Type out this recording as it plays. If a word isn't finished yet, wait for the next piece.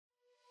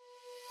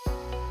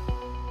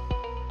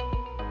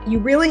You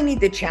really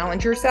need to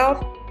challenge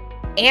yourself.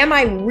 Am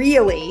I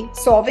really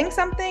solving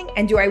something?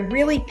 And do I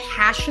really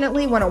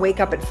passionately want to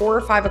wake up at 4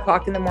 or 5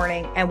 o'clock in the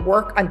morning and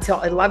work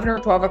until 11 or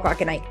 12 o'clock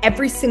at night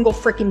every single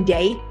freaking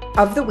day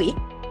of the week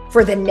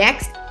for the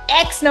next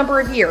X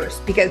number of years?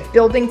 Because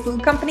building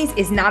food companies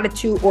is not a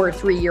 2 or a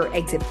 3 year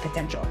exit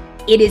potential.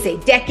 It is a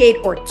decade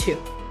or two.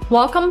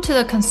 Welcome to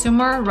the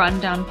Consumer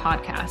Rundown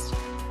Podcast,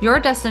 your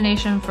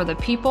destination for the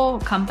people,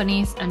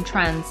 companies, and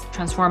trends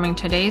transforming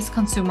today's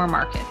consumer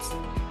markets.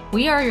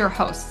 We are your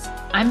hosts.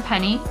 I'm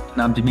Penny.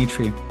 And I'm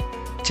Dimitri.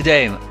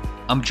 Today,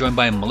 I'm joined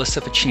by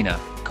Melissa Facchina,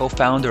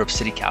 co-founder of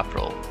Siddhi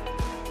Capital.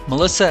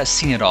 Melissa has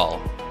seen it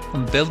all,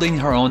 from building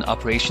her own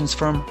operations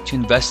firm to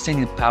investing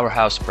in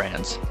powerhouse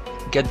brands.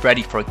 Get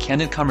ready for a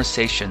candid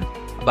conversation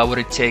about what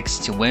it takes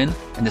to win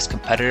in this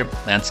competitive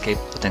landscape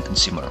within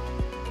consumer.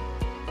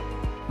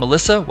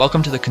 Melissa,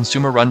 welcome to the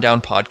Consumer Rundown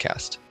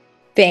Podcast.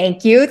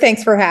 Thank you.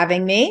 Thanks for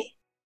having me.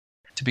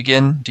 To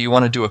begin, do you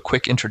want to do a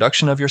quick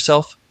introduction of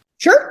yourself?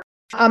 Sure.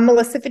 I'm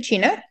Melissa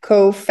Facchina,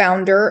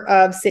 co-founder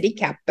of Siddhi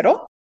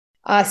Capital.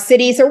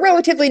 Siddhi is a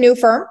relatively new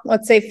firm,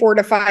 let's say 4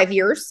 to 5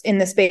 years in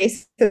the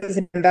space as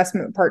an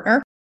investment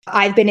partner.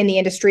 I've been in the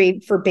industry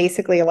for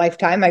basically a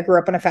lifetime. I grew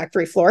up on a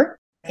factory floor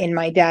in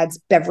my dad's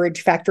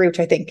beverage factory, which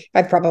I think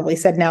I've probably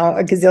said now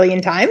a gazillion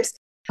times.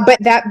 But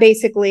that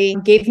basically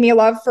gave me a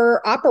love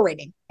for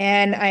operating.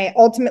 And I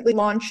ultimately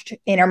launched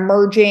an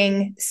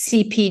emerging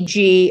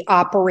CPG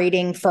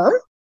operating firm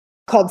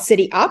called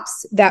Siddhi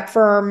Ops. That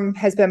firm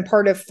has been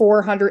part of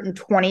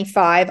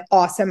 425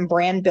 awesome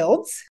brand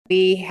builds.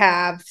 We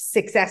have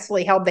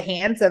successfully held the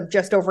hands of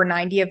just over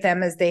 90 of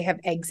them as they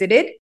have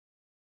exited.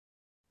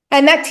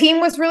 And that team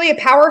was really a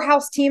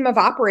powerhouse team of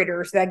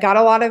operators that got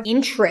a lot of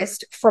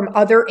interest from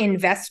other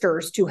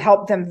investors to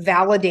help them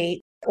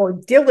validate or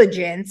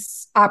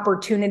diligence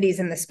opportunities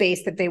in the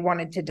space that they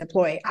wanted to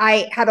deploy.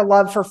 I had a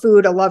love for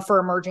food, a love for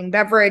emerging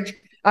beverage,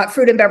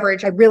 food and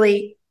beverage. I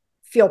really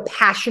feel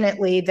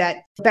passionately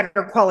that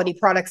better quality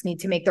products need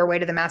to make their way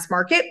to the mass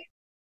market.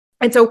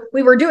 And so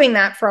we were doing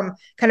that from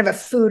kind of a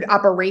food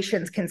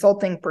operations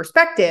consulting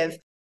perspective.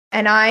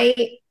 And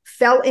I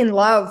fell in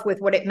love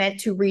with what it meant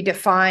to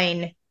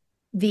redefine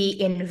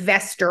the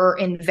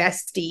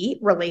investor-investee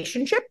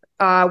relationship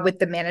with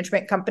the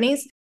management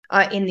companies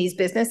in these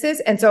businesses.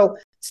 And so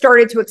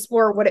started to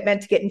explore what it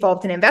meant to get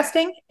involved in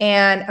investing.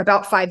 And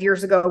about 5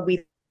 years ago,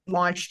 we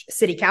launched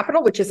Siddhi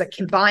Capital, which is a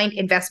combined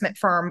investment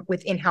firm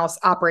with in-house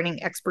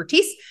operating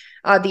expertise.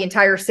 The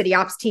entire Siddhi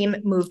Ops team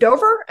moved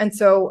over. And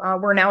so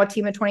we're now a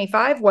team of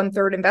 25,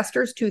 1/3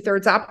 investors,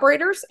 2/3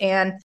 operators,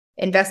 and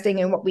investing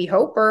in what we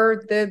hope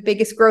are the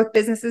biggest growth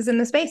businesses in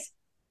the space.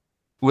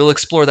 We'll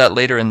explore that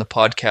later in the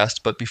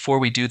podcast, but before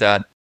we do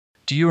that,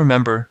 do you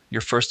remember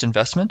your first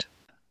investment?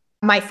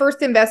 My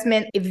first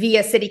investment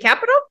via Siddhi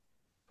Capital?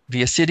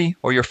 Via Siddhi,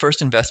 or your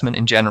first investment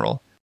in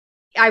general?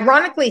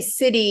 Ironically,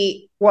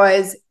 Siddhi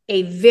was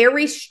a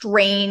very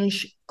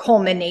strange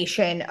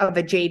culmination of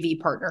a JV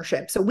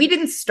partnership. So we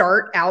didn't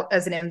start out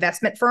as an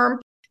investment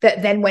firm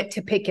that then went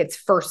to pick its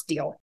first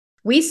deal.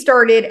 We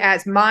started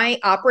as my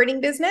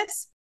operating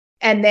business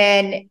and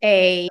then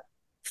a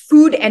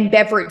food and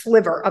beverage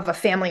sliver of a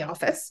family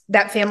office.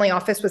 That family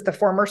office was the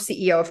former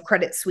CEO of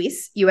Credit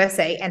Suisse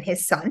USA and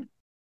his son.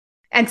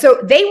 And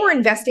so they were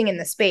investing in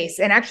the space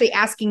and actually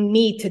asking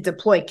me to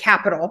deploy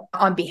capital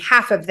on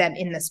behalf of them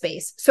in the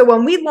space. So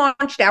when we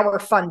launched our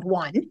Fund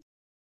 1,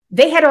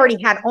 they had already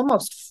had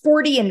almost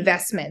 40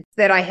 investments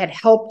that I had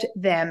helped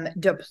them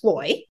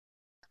deploy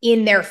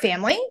in their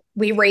family.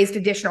 We raised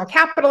additional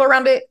capital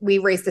around it. We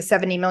raised a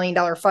 $70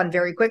 million fund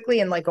very quickly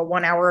in like a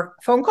 1-hour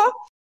phone call.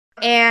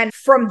 And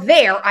from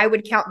there, I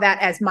would count that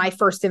as my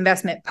first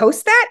investment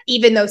post that,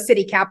 even though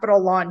Siddhi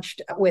Capital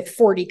launched with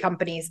 40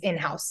 companies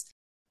in-house.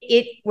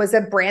 It was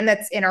a brand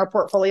that's in our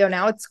portfolio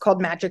now. It's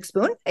called Magic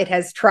Spoon. It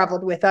has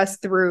traveled with us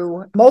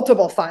through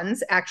multiple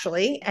funds,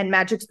 actually. And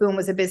Magic Spoon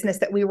was a business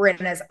that we were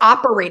in as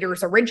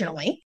operators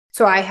originally.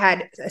 So I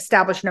had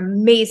established an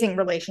amazing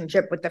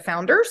relationship with the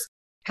founders,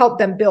 helped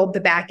them build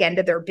the back end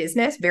of their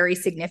business very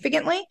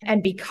significantly.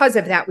 And because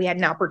of that, we had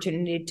an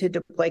opportunity to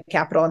deploy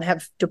capital and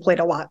have deployed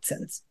a lot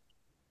since.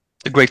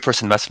 A great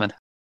first investment.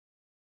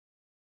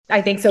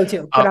 I think so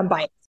too, but I'm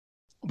biased.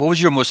 What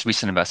was your most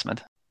recent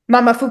investment?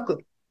 Mamafuku.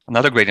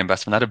 Another great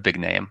investment, not a big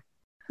name.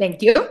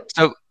 Thank you.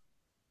 So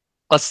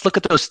let's look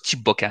at those two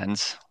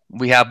bookends.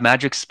 We have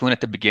Magic Spoon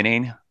at the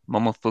beginning.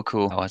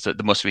 Momofuku as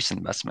the most recent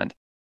investment.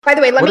 By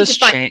the way, let me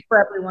define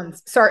for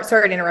everyone's. Sorry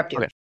to interrupt you.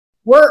 Okay.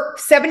 We're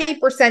 70%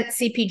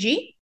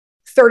 CPG,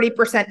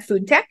 30%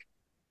 food tech.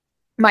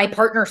 My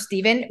partner,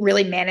 Steven,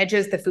 really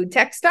manages the food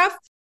tech stuff.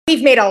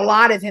 We've made a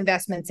lot of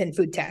investments in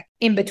food tech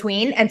in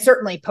between and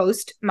certainly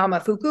post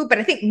Mamafuku, but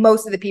I think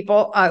most of the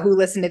people who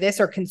listen to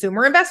this are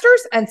consumer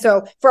investors. And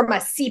so from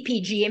a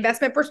CPG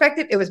investment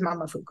perspective, it was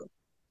Mamafuku.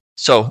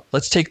 So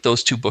let's take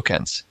those two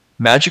bookends.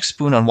 Magic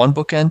Spoon on one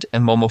bookend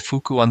and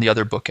Momofuku on the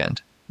other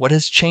bookend. What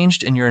has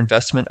changed in your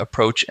investment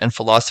approach and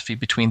philosophy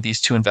between these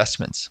two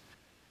investments?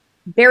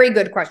 Very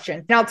good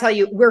question. And I'll tell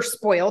you, we're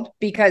spoiled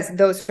because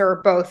those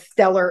are both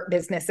stellar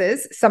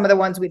businesses. Some of the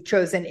ones we've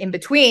chosen in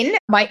between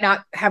might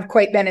not have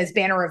quite been as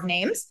banner of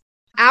names.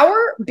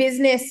 Our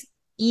business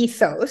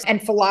ethos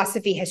and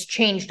philosophy has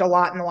changed a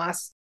lot in the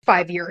last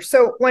 5 years.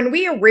 So when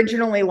we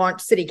originally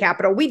launched Siddhi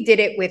Capital, we did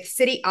it with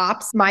Siddhi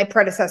Ops, my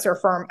predecessor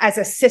firm, as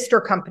a sister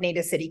company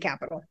to Siddhi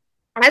Capital.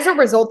 As a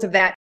result of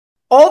that,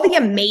 all the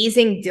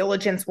amazing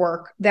diligence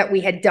work that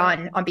we had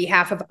done on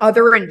behalf of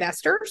other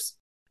investors,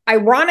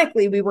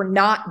 ironically, we were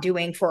not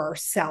doing for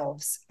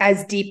ourselves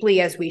as deeply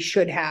as we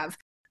should have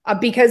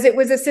because it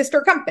was a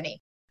sister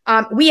company.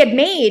 We had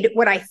made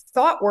what I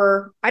thought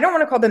were, I don't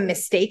want to call them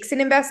mistakes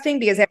in investing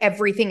because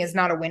everything is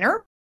not a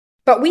winner,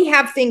 but we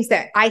have things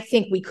that I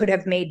think we could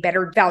have made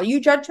better value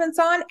judgments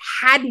on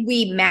had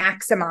we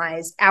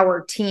maximized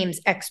our team's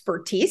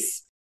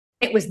expertise.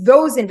 It was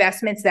those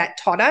investments that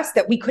taught us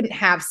that we couldn't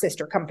have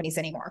sister companies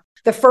anymore.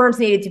 The firms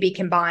needed to be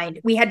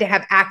combined. We had to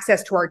have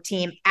access to our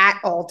team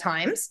at all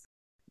times.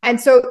 And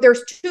so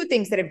there's two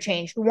things that have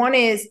changed. One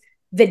is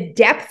the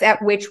depth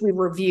at which we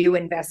review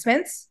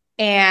investments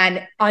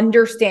and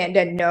understand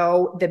and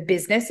know the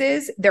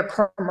businesses, their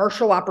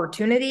commercial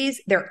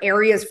opportunities, their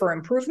areas for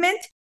improvement,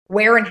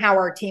 where and how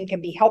our team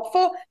can be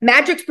helpful.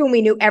 Magic Spoon,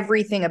 we knew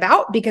everything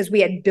about because we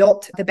had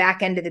built the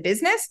back end of the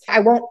business. I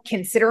won't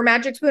consider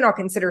Magic Spoon. I'll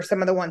consider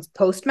some of the ones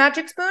post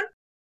Magic Spoon.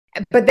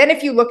 But then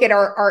if you look at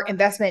our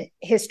investment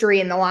history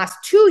in the last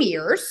 2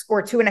 years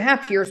or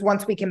 2.5 years,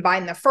 once we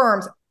combine the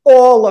firms,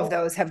 all of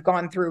those have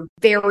gone through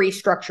very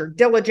structured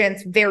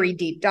diligence, very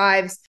deep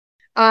dives.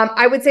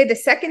 I would say the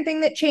second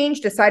thing that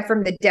changed, aside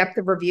from the depth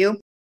of review,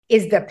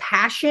 is the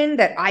passion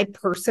that I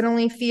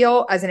personally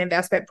feel as an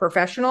investment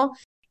professional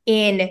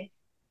in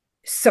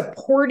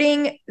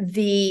supporting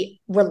the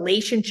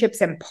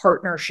relationships and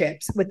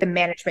partnerships with the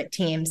management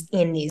teams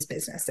in these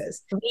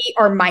businesses. We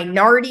are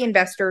minority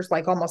investors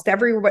like almost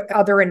every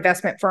other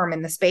investment firm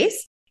in the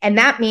space. And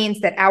that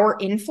means that our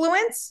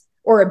influence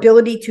or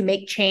ability to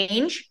make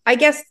change, I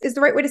guess is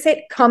the right way to say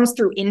it, comes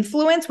through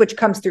influence, which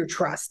comes through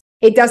trust.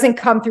 It doesn't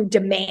come through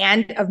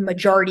demand of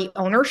majority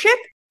ownership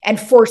and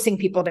forcing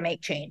people to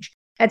make change.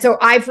 And so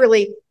I've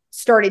really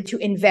started to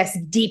invest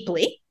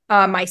deeply,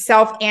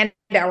 myself and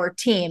our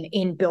team,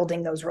 in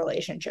building those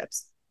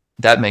relationships.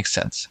 That makes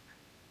sense.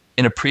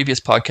 In a previous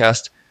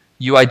podcast,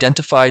 you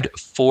identified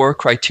 4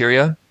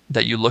 criteria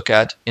that you look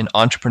at in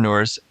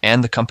entrepreneurs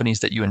and the companies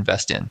that you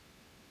invest in.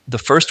 The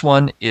first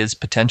one is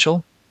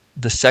potential.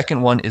 The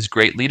second one is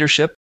great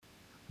leadership.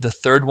 The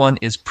third one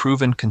is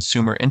proven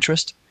consumer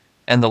interest.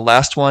 And the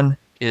last one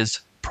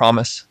is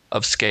promise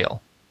of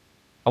scale.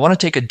 I want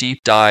to take a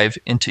deep dive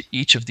into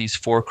each of these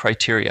 4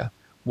 criteria.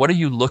 What are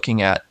you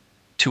looking at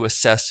to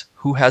assess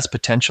who has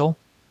potential,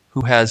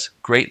 who has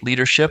great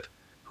leadership,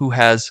 who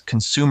has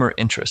consumer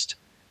interest,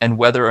 and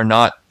whether or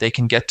not they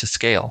can get to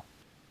scale?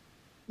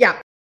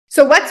 Yeah.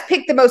 So let's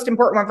pick the most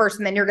important one first,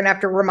 and then you're going to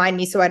have to remind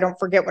me so I don't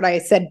forget what I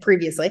said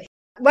previously.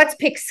 Let's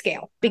pick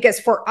scale, because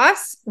for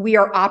us, we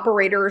are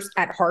operators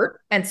at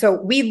heart. And so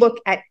we look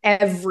at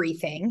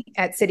everything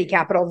at Siddhi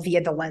Capital via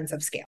the lens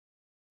of scale.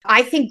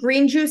 I think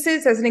green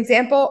juices, as an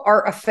example,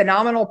 are a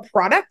phenomenal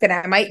product. And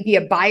I might be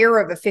a buyer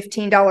of a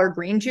 $15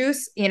 green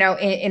juice, in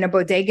a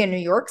bodega in New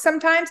York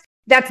sometimes.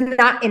 That's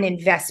not an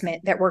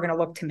investment that we're going to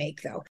look to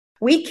make, though.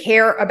 We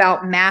care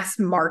about mass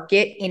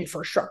market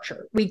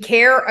infrastructure. We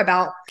care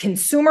about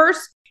consumers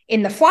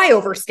in the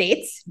flyover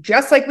states,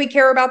 just like we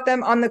care about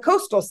them on the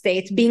coastal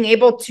states, being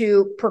able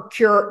to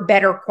procure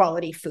better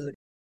quality food.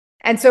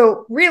 And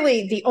so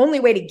really the only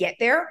way to get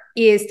there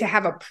is to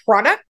have a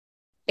product,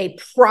 a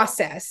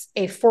process,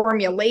 a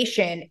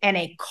formulation, and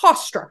a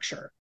cost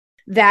structure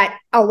that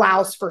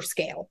allows for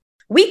scale.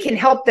 We can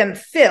help them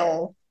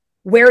fill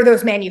where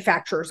those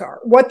manufacturers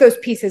are, what those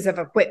pieces of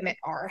equipment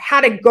are,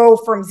 how to go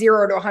from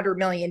 $0 to $100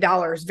 million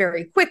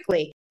very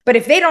quickly. But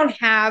if they don't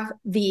have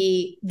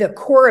the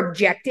core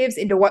objectives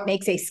into what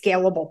makes a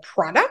scalable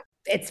product,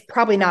 it's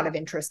probably not of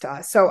interest to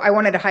us. So I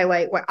wanted to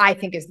highlight what I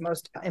think is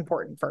most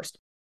important first.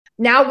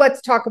 Now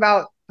let's talk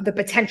about the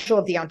potential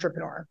of the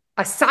entrepreneur.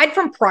 Aside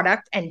from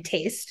product and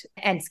taste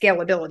and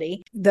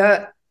scalability,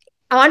 the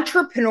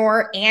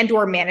entrepreneur and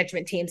or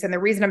management teams, and the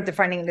reason I'm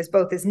defining it as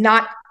both is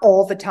not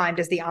all the time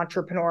does the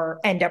entrepreneur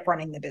end up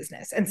running the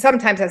business. And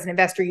sometimes as an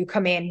investor, you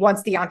come in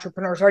once the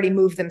entrepreneurs already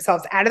moved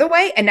themselves out of the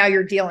way, and now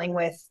you're dealing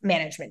with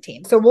management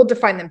teams. So we'll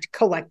define them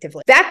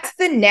collectively. That's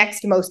the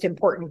next most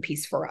important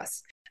piece for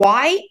us.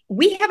 Why?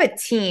 We have a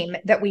team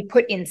that we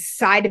put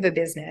inside of a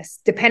business,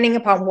 depending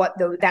upon what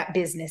that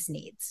business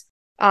needs.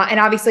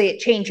 And obviously it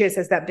changes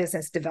as that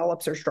business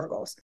develops or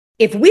struggles.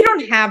 If we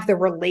don't have the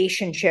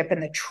relationship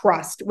and the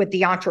trust with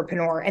the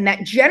entrepreneur, and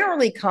that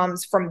generally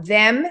comes from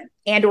them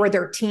and or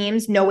their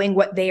teams knowing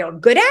what they are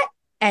good at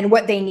and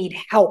what they need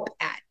help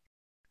at.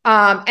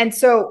 And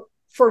so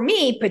for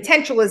me,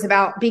 potential is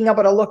about being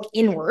able to look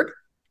inward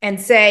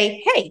and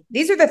say, hey,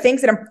 these are the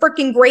things that I'm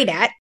freaking great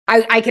at.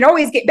 I can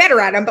always get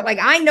better at them, but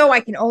I know I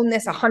can own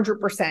this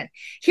 100%.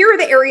 Here are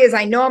the areas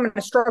I know I'm going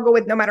to struggle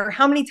with no matter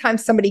how many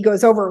times somebody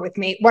goes over with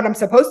me what I'm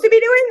supposed to be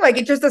doing.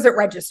 It just doesn't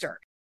register.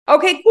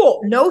 Okay,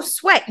 cool. No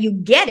sweat. You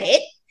get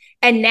it.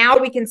 And now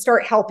we can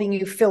start helping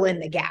you fill in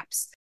the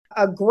gaps.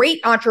 A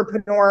great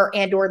entrepreneur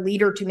and or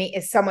leader to me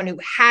is someone who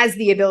has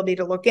the ability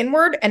to look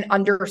inward and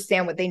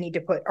understand what they need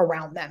to put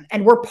around them.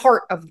 And we're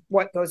part of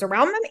what goes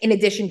around them in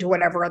addition to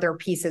whatever other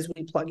pieces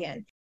we plug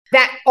in.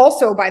 That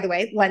also, by the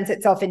way, lends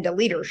itself into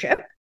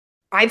leadership.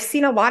 I've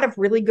seen a lot of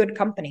really good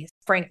companies,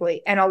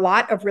 frankly, and a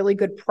lot of really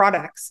good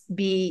products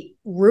be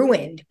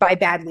ruined by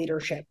bad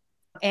leadership.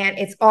 And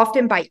it's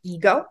often by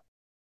ego.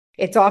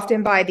 It's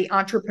often by the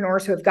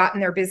entrepreneurs who have gotten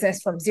their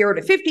business from 0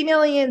 to 50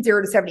 million,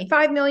 0 to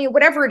 75 million,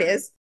 whatever it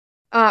is,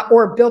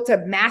 or built a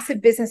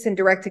massive business in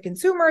direct to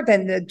consumer.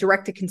 Then the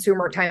direct to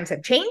consumer times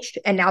have changed.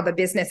 And now the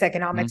business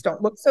economics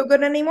don't look so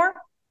good anymore.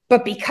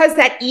 But because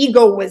that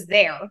ego was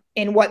there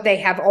in what they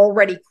have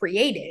already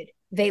created,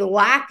 they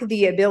lack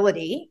the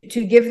ability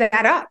to give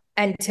that up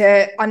and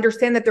to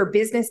understand that their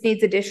business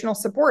needs additional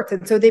supports.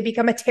 And so they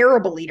become a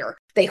terrible leader.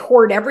 They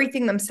hoard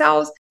everything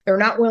themselves. They're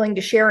not willing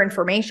to share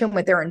information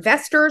with their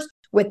investors,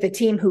 with the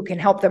team who can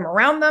help them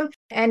around them.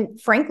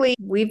 And frankly,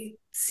 we've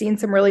seen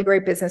some really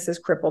great businesses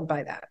crippled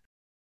by that.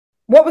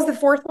 What was the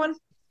fourth one?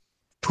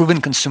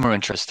 Proven consumer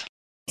interest.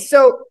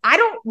 So I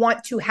don't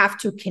want to have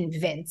to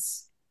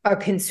convince a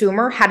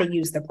consumer how to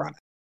use the product.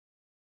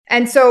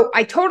 And so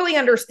I totally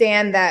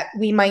understand that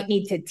we might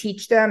need to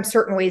teach them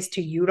certain ways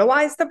to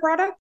utilize the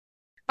product.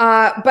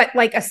 But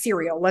like a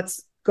cereal,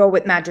 let's go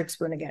with Magic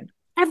Spoon again.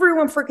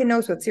 Everyone freaking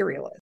knows what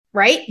cereal is,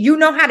 right? You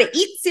know how to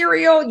eat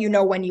cereal. You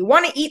know when you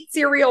want to eat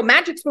cereal.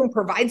 Magic Spoon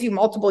provides you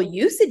multiple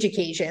usage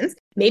occasions.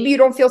 Maybe you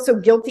don't feel so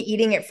guilty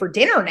eating it for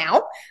dinner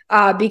now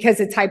because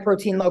it's high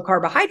protein, low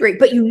carbohydrate,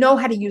 but you know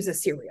how to use a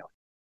cereal.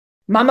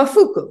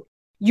 Mamafuku,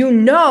 you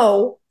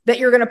know that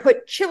you're going to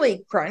put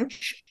chili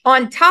crunch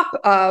on top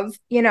of,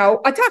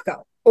 a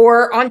taco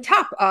or on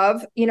top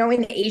of,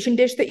 an Asian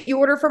dish that you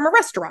order from a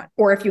restaurant.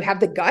 Or if you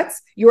have the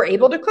guts, you're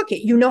able to cook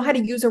it. You know how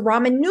to use a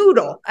ramen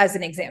noodle as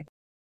an example.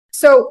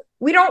 So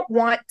we don't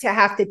want to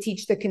have to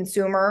teach the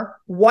consumer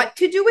what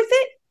to do with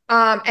it.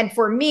 And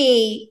for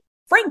me,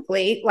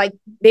 frankly, like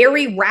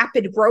very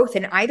rapid growth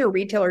in either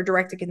retail or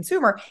direct to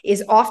consumer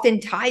is often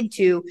tied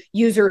to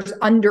users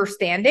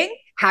understanding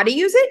how to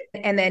use it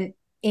and then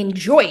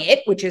enjoy it,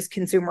 which is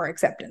consumer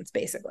acceptance,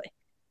 basically.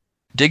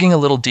 Digging a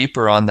little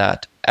deeper on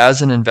that,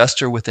 as an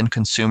investor within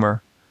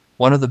consumer,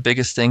 one of the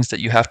biggest things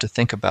that you have to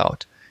think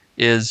about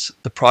is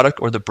the product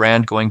or the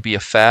brand going to be a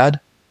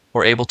fad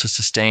or able to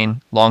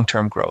sustain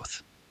long-term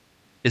growth.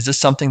 Is this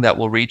something that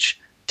will reach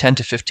 10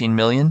 to 15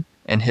 million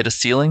and hit a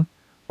ceiling,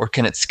 or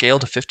can it scale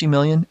to 50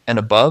 million and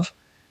above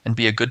and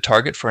be a good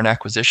target for an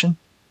acquisition?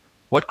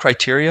 What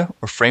criteria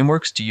or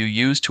frameworks do you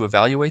use to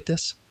evaluate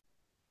this?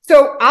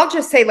 So I'll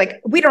just say,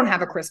 we don't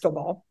have a crystal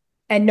ball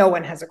and no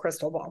one has a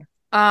crystal ball.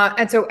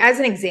 And so as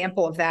an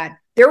example of that,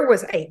 there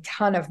was a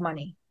ton of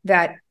money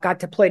that got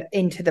deployed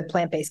into the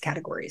plant-based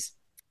categories.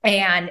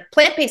 And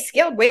plant-based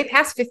scaled way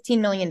past $15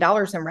 million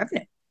in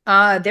revenue.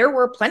 There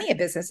were plenty of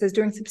businesses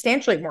doing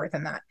substantially more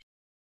than that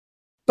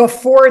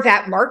before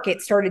that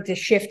market started to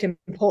shift and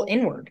pull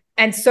inward.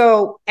 And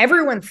so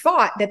everyone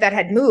thought that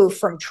had moved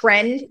from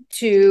trend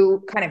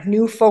to kind of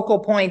new focal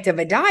point of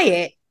a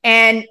diet.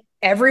 And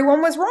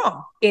everyone was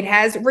wrong. It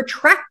has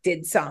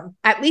retracted some,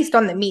 at least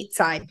on the meat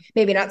side,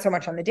 maybe not so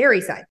much on the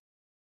dairy side.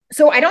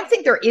 So I don't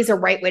think there is a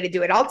right way to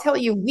do it. I'll tell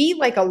you, we,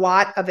 like a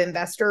lot of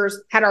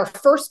investors, had our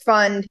first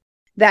fund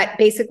that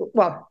basically,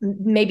 well,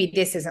 maybe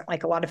this isn't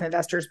like a lot of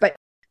investors, but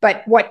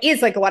what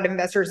is like a lot of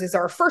investors is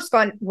our first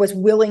fund was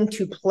willing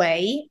to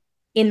play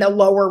in the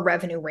lower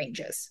revenue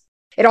ranges.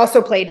 It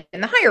also played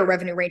in the higher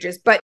revenue ranges,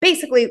 but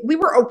basically we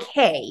were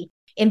okay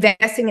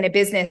investing in a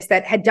business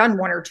that had done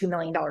 $1 or $2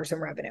 million in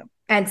revenue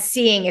and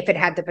seeing if it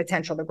had the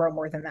potential to grow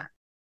more than that.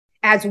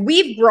 As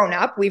we've grown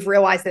up, we've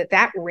realized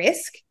that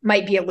risk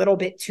might be a little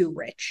bit too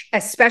rich,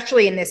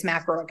 especially in this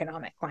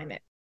macroeconomic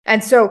climate.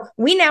 And so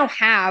we now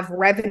have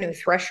revenue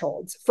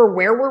thresholds for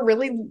where we're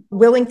really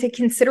willing to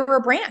consider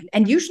a brand.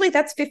 And usually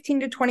that's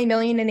 15 to 20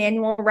 million in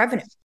annual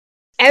revenue.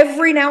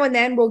 Every now and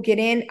then we'll get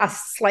in a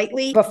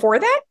slightly before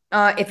that.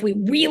 If we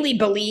really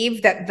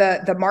believe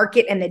that the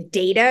market and the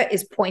data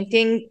is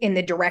pointing in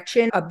the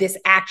direction of this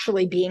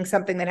actually being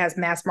something that has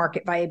mass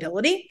market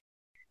viability.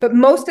 But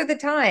most of the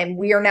time,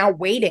 we are now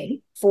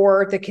waiting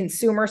for the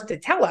consumers to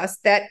tell us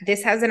that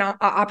this has an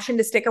option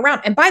to stick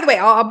around. And by the way,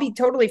 I'll be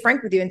totally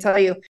frank with you and tell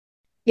you,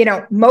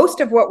 most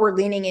of what we're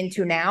leaning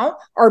into now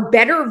are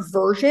better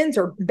versions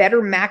or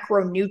better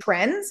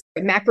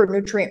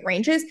macronutrient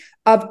ranges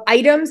of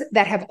items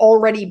that have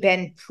already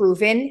been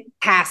proven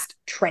past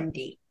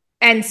trendy.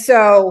 And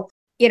so,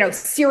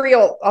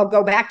 cereal, I'll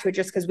go back to it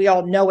just because we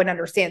all know and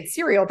understand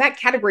cereal. That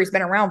category has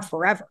been around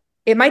forever.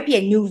 It might be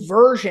a new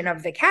version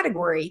of the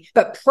category,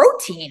 but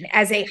protein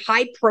as a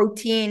high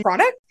protein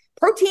product,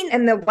 protein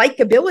and the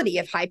likability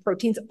of high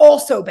proteins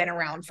also been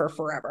around for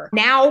forever.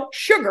 Now,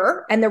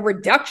 sugar and the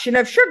reduction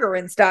of sugar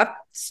and stuff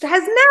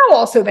has now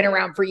also been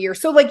around for years.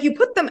 So you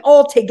put them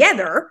all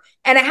together,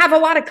 and I have a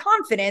lot of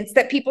confidence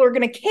that people are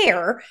going to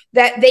care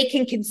that they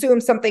can consume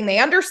something they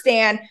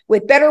understand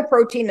with better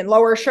protein and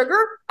lower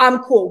sugar. I'm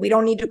cool. We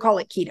don't need to call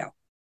it keto.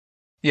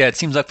 Yeah, it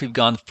seems like we've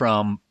gone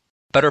from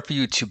better for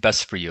you to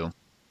best for you.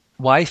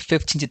 Why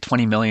 15 to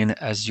 20 million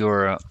as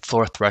your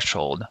floor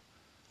threshold?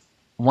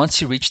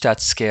 Once you reach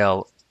that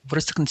scale, what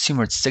is the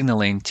consumer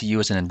signaling to you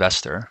as an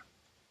investor?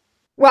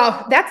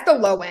 Well, that's the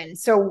low end.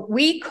 So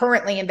we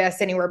currently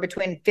invest anywhere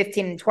between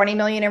 15 and 20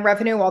 million in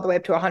revenue, all the way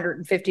up to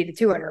 150 to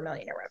 200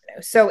 million in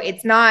revenue. So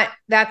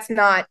that's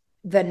not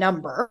the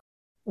number.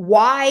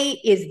 Why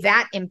is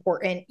that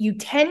important? You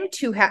tend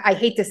to have, I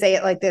hate to say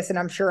it like this, and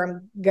I'm sure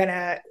I'm going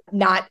to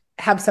not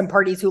have some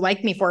parties who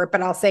like me for it,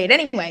 but I'll say it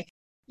anyway.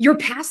 You're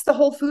past the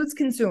Whole Foods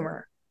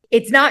consumer.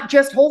 It's not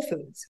just Whole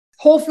Foods.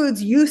 Whole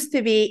Foods used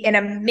to be an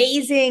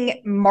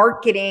amazing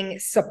marketing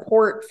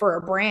support for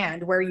a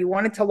brand where you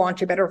wanted to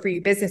launch a better for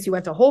you business. You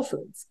went to Whole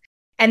Foods.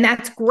 And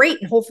that's great.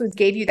 And Whole Foods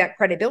gave you that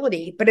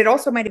credibility, but it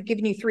also might have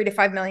given you $3 to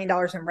 $5 million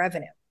in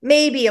revenue,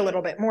 maybe a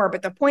little bit more.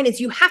 But the point is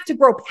you have to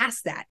grow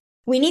past that.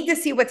 We need to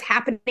see what's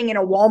happening in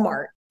a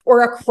Walmart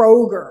or a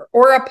Kroger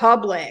or a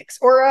Publix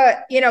or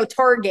a,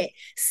 Target,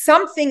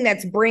 something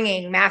that's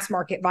bringing mass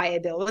market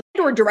viability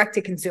or direct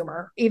to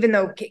consumer, even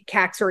though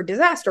CACs are a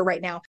disaster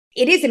right now.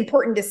 It is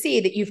important to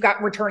see that you've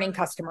got returning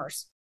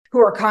customers who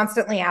are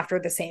constantly after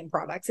the same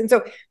products. And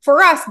so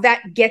for us,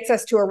 that gets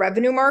us to a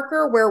revenue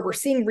marker where we're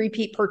seeing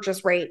repeat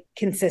purchase rate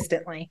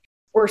consistently.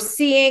 We're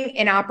seeing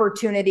an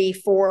opportunity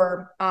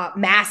for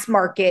mass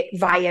market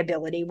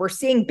viability. We're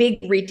seeing big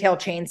retail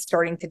chains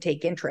starting to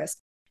take interest.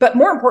 But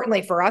more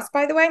importantly for us,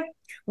 by the way,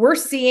 we're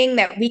seeing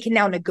that we can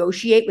now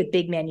negotiate with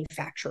big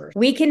manufacturers.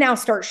 We can now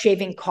start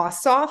shaving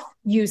costs off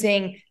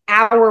using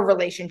our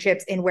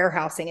relationships in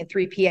warehousing and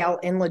 3PL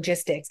and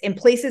logistics in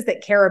places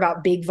that care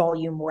about big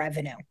volume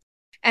revenue.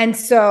 And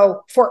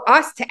so for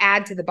us to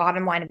add to the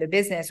bottom line of the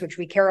business, which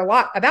we care a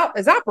lot about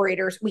as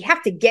operators, we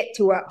have to get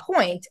to a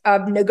point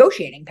of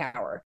negotiating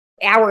power.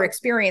 Our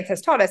experience has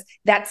taught us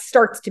that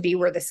starts to be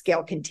where the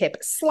scale can tip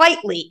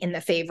slightly in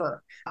the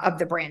favor of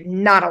the brand,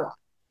 not a lot.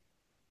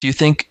 Do you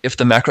think if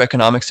the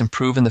macroeconomics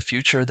improve in the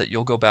future that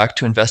you'll go back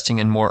to investing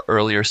in more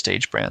earlier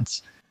stage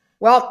brands?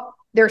 Well,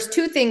 there's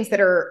two things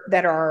that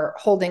are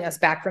holding us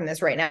back from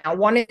this right now.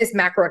 One is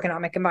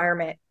macroeconomic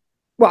environment.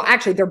 Well,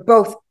 actually, they're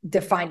both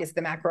defined as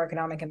the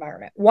macroeconomic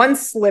environment. One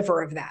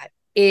sliver of that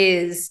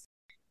is,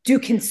 do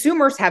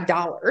consumers have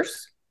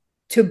dollars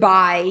to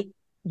buy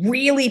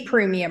really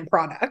premium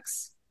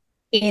products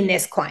in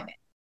this climate?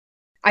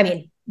 I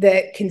mean,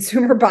 the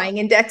consumer buying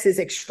index is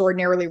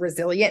extraordinarily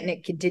resilient, and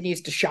it continues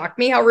to shock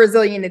me how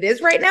resilient it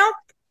is right now.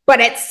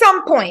 But at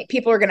some point,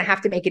 people are going to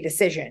have to make a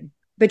decision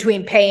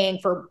between paying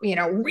for,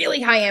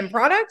 really high-end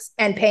products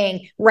and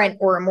paying rent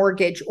or a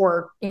mortgage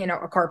or,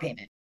 a car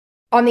payment.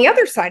 On the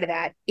other side of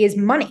that is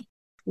money.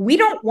 We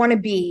don't want to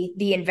be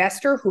the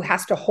investor who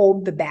has to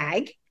hold the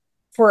bag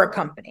for a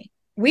company.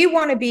 We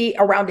want to be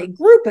around a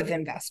group of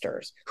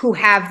investors who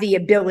have the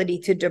ability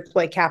to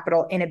deploy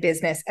capital in a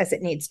business as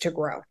it needs to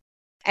grow.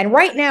 And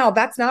right now,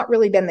 that's not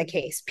really been the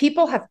case.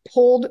 People have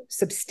pulled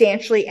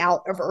substantially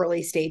out of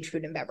early stage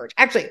food and beverage.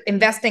 Actually,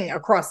 investing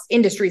across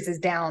industries is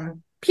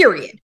down,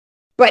 period.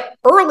 But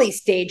early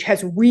stage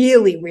has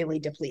really, really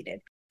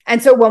depleted.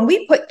 And so when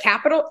we put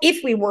capital,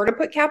 if we were to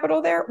put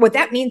capital there, what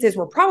that means is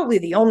we're probably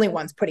the only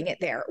ones putting it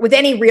there with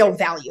any real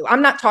value.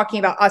 I'm not talking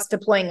about us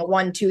deploying a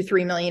 $1, $2,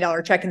 $3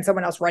 million check and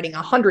someone else writing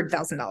a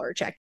 $100,000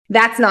 check.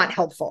 That's not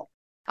helpful.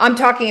 I'm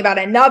talking about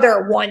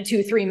another $1,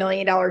 $2, $3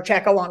 million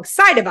check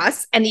alongside of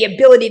us and the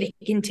ability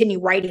to continue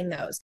writing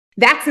those.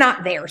 That's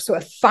not there. So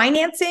if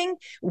financing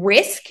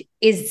risk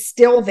is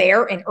still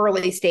there in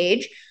early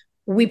stage,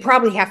 we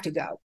probably have to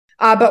go.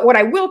 But what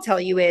I will tell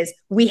you is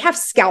we have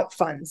scout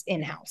funds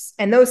in-house.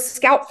 And those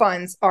scout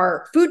funds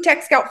are Food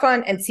Tech Scout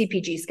Fund and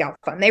CPG Scout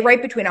Fund. They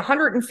write between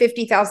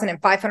 $150,000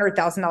 and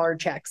 $500,000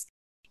 checks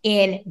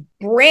in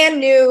brand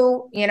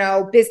new,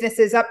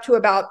 businesses up to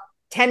about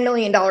 $10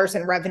 million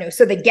in revenue.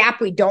 So the gap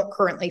we don't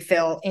currently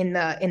fill in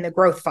the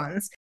growth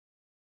funds.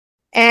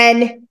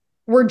 And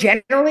we're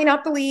generally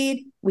not the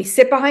lead. We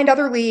sit behind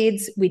other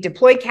leads. We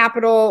deploy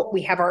capital.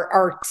 We have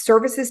our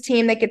services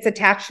team that gets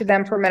attached to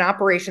them from an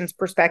operations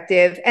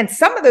perspective. And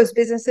some of those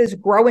businesses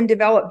grow and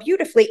develop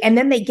beautifully, and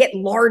then they get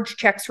large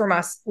checks from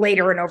us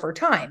later and over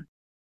time.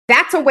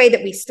 That's a way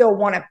that we still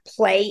want to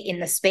play in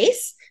the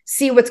space,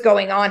 see what's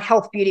going on,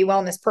 health, beauty,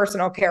 wellness,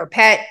 personal care,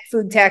 pet,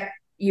 food tech,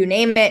 you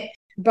name it.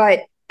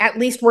 But at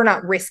least we're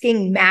not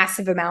risking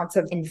massive amounts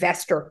of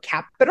investor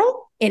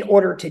capital in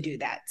order to do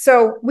that.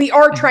 So we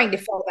are trying to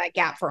fill that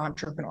gap for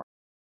entrepreneurs.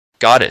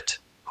 Got it.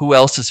 Who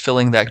else is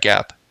filling that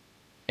gap?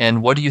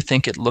 And what do you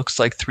think it looks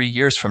like 3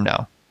 years from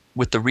now?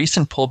 With the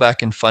recent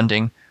pullback in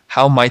funding,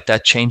 how might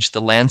that change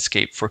the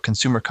landscape for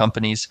consumer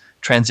companies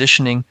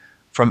transitioning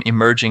from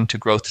emerging to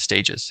growth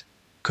stages?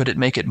 Could it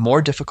make it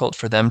more difficult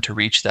for them to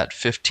reach that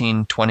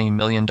 $15, $20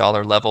 million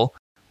level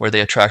where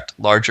they attract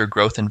larger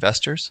growth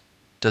investors?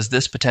 Does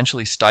this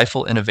potentially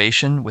stifle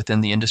innovation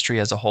within the industry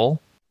as a whole?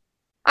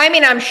 I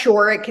mean, I'm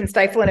sure it can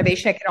stifle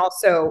innovation. It can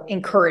also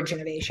encourage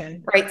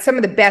innovation, right? Some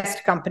of the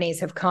best companies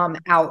have come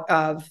out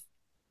of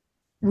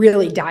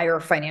really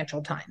dire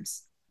financial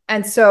times.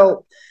 And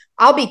so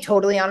I'll be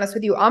totally honest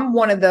with you. I'm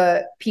one of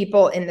the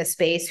people in the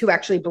space who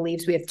actually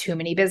believes we have too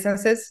many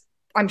businesses.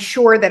 I'm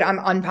sure that I'm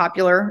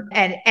unpopular,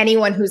 and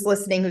anyone who's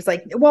listening who's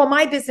like, well,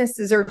 my business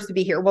deserves to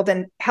be here. Well,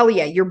 then hell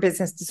yeah, your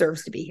business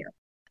deserves to be here.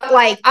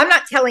 Like, I'm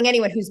not telling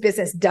anyone whose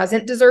business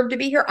doesn't deserve to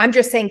be here. I'm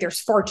just saying there's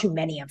far too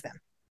many of them.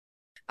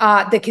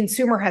 The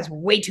consumer has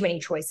way too many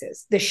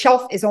choices. The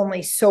shelf is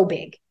only so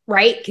big,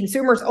 right?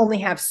 Consumers only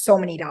have so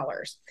many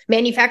dollars.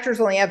 Manufacturers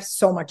only have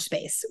so much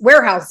space.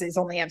 Warehouses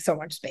only have so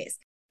much space.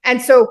 And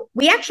so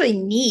we actually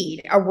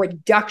need a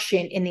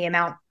reduction in the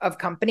amount of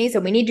companies,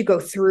 and we need to go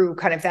through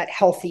kind of that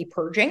healthy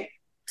purging.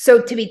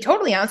 So to be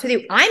totally honest with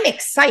you, I'm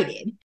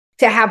excited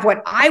to have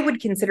what I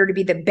would consider to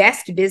be the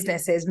best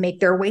businesses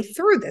make their way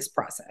through this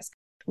process.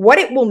 What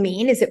it will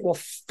mean is it will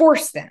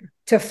force them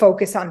to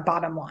focus on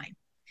bottom line.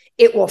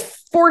 It will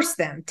force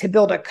them to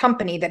build a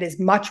company that is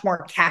much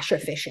more cash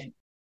efficient.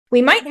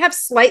 We might have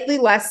slightly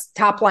less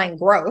top line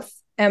growth.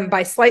 And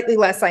by slightly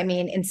less, I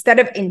mean, instead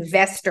of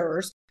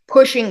investors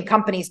pushing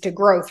companies to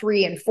grow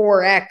 3 and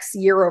 4x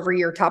year over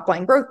year top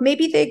line growth,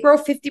 maybe they grow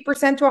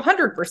 50% to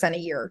 100% a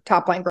year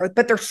top line growth,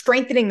 but they're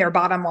strengthening their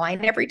bottom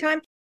line every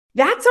time.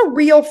 That's a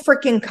real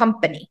freaking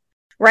company,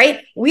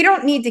 right? We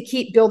don't need to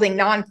keep building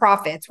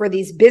nonprofits where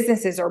these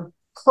businesses are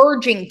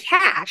purging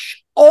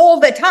cash all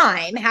the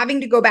time, having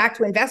to go back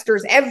to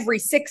investors every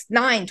 6,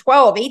 9,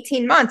 12,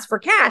 18 months for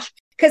cash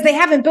because they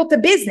haven't built a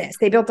business.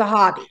 They built a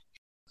hobby.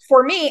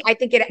 For me, I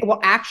think it will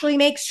actually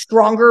make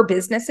stronger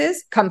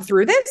businesses come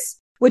through this,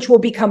 which will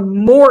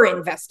become more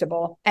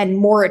investable and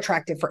more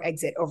attractive for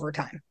exit over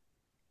time.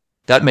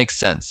 That makes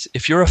sense.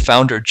 If you're a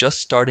founder just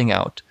starting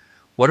out,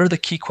 what are the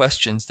key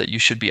questions that you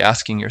should be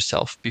asking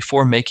yourself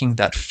before making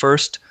that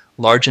first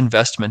large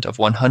investment of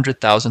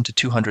 $100,000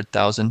 to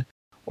 $200,000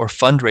 or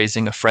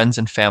fundraising a friends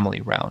and family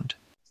round?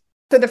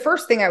 So the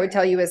first thing I would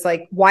tell you is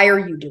like, why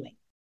are you doing?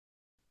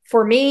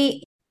 For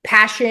me,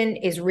 passion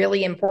is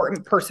really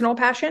important, personal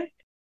passion,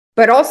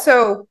 but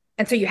also,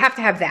 and so you have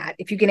to have that.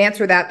 If you can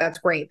answer that, that's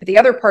great. But the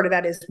other part of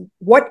that is,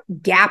 what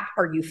gap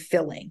are you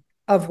filling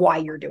of why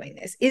you're doing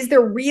this? Is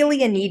there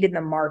really a need in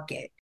the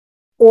market?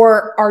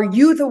 Or are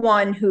you the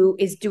one who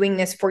is doing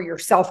this for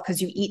yourself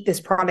because you eat this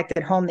product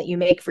at home that you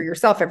make for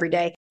yourself every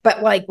day?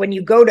 But like when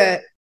you go to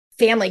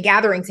family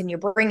gatherings and you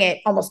bring it,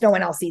 almost no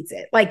one else eats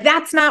it. Like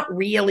that's not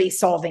really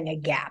solving a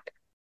gap.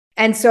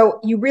 And so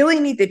you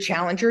really need to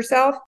challenge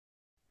yourself.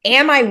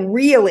 Am I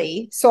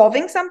really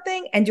solving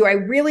something? And do I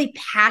really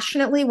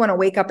passionately want to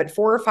wake up at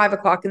 4 or 5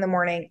 o'clock in the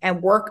morning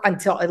and work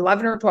until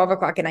 11 or 12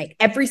 o'clock at night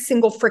every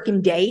single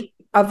freaking day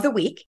of the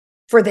week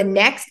for the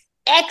next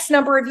X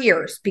number of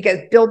years? Because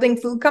building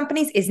food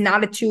companies is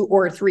not a 2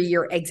 or 3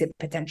 year exit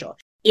potential.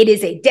 It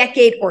is a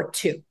decade or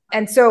 2.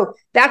 And so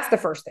that's the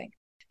first thing.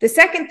 The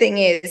second thing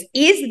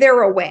is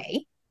there a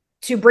way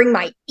to bring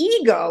my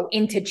ego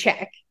into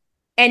check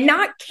and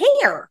not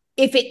care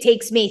if it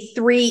takes me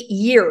 3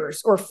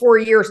 years or 4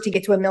 years to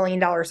get to $1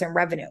 million in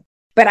revenue,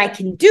 but I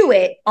can do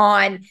it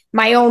on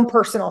my own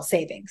personal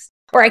savings,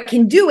 or I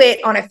can do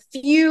it on a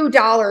few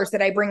dollars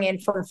that I bring in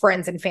from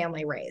friends and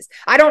family raise.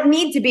 I don't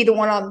need to be the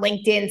one on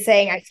LinkedIn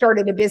saying I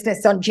started a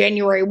business on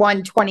January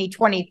 1,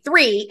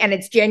 2023, and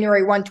it's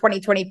January 1,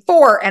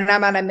 2024, and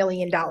I'm on $1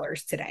 million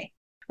today,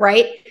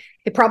 right?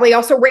 It probably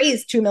also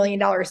raised $2 million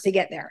to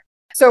get there.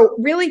 So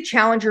really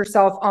challenge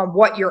yourself on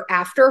what you're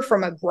after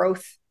from a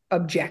growth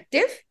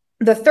objective.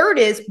 The third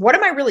is, what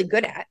am I really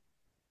good at?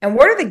 And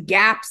what are the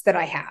gaps that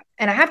I have?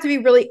 And I have to be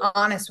really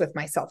honest with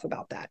myself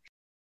about that.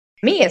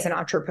 Me as an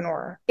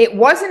entrepreneur, it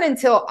wasn't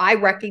until I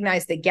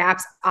recognized the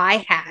gaps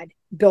I had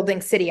building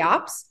Siddhi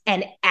Ops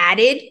and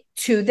added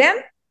to them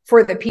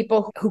for the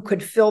people who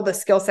could fill the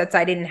skill sets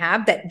I didn't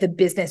have that the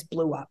business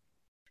blew up.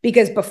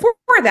 Because before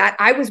that,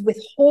 I was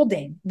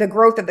withholding the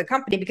growth of the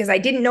company because I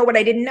didn't know what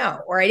I didn't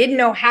know, or I didn't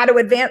know how to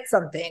advance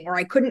something, or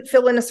I couldn't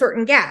fill in a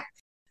certain gap.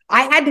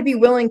 I had to be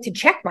willing to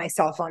check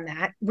myself on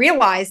that,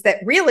 realize that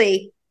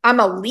really I'm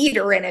a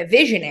leader and a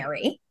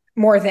visionary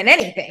more than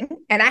anything.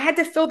 And I had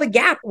to fill the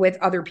gap with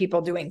other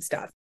people doing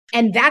stuff.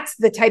 And that's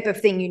the type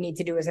of thing you need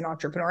to do as an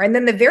entrepreneur. And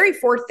then the very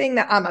fourth thing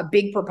that I'm a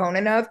big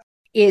proponent of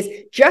is,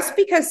 just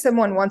because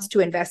someone wants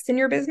to invest in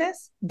your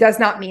business does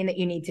not mean that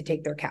you need to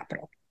take their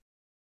capital.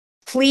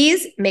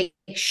 Please make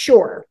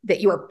sure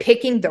that you are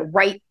picking the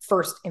right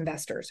first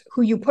investors.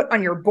 Who you put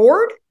on your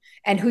board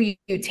and who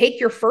you take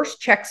your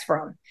first checks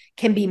from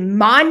can be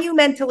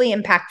monumentally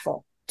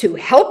impactful to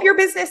help your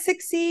business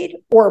succeed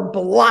or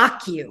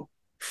block you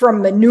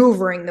from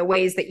maneuvering the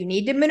ways that you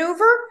need to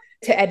maneuver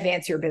to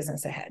advance your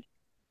business ahead.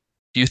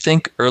 Do you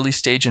think early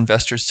stage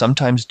investors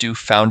sometimes do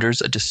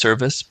founders a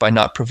disservice by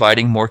not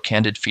providing more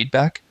candid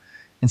feedback?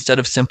 Instead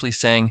of simply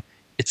saying,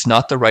 it's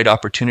not the right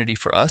opportunity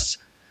for us,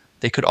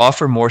 they could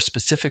offer more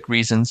specific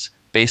reasons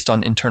based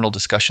on internal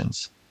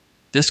discussions.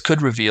 This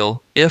could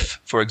reveal if,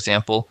 for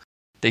example,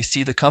 they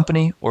see the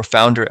company or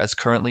founder as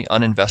currently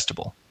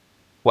uninvestable.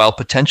 While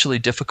potentially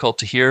difficult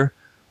to hear,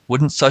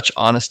 wouldn't such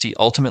honesty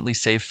ultimately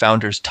save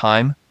founders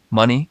time,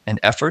 money, and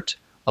effort,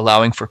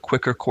 allowing for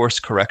quicker course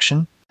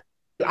correction?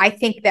 I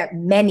think that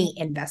many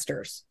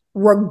investors,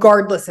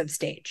 regardless of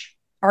stage,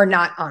 are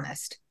not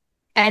honest.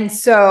 And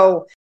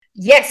so,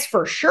 yes,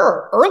 for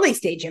sure, early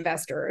stage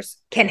investors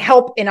can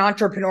help an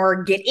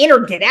entrepreneur get in or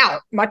get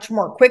out much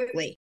more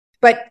quickly.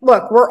 But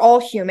look, we're all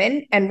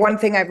human. And one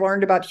thing I've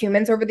learned about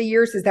humans over the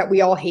years is that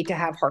we all hate to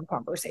have hard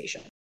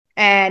conversations.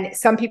 And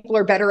some people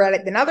are better at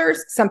it than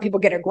others. Some people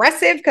get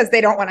aggressive because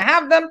they don't want to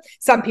have them.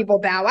 Some people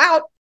bow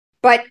out.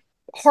 But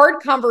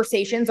hard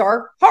conversations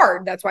are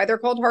hard. That's why they're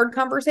called hard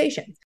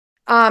conversations.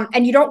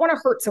 And you don't want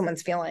to hurt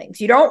someone's feelings.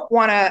 You don't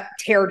want to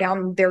tear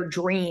down their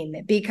dream,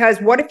 because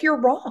what if you're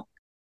wrong?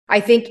 I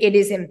think it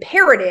is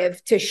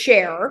imperative to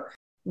share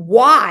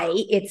why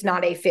it's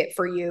not a fit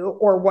for you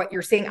or what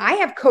you're seeing. I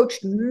have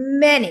coached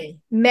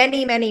many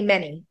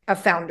a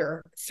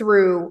founder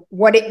through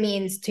what it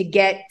means to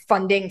get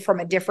funding from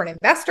a different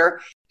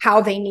investor, how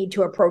they need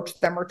to approach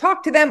them or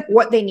talk to them,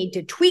 what they need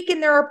to tweak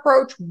in their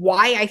approach,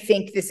 why I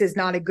think this is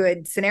not a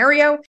good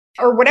scenario,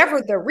 or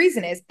whatever the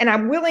reason is. And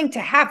I'm willing to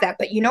have that.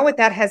 But you know what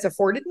that has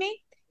afforded me?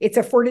 It's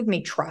afforded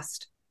me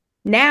trust.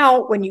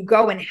 Now, when you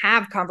go and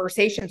have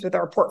conversations with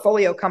our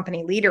portfolio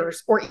company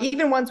leaders, or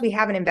even ones we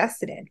haven't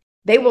invested in,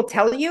 they will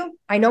tell you,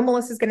 I know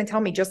Melissa's going to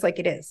tell me just like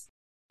it is.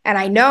 And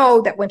I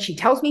know that when she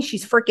tells me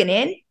she's freaking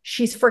in,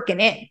 she's freaking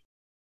in.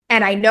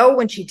 And I know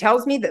when she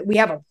tells me that we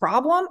have a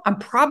problem, I'm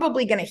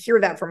probably going to hear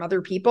that from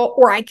other people,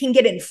 or I can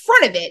get in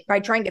front of it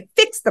by trying to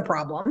fix the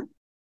problem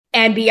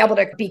and be able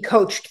to be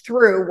coached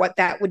through what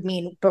that would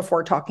mean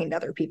before talking to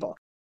other people.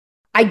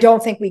 I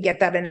don't think we get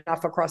that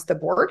enough across the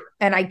board.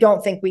 And I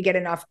don't think we get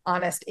enough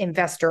honest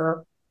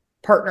investor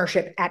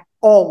partnership at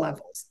all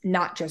levels,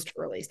 not just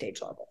early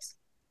stage levels.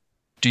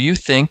 Do you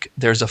think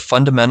there's a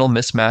fundamental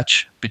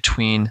mismatch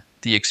between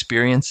the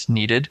experience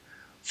needed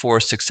for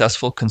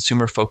successful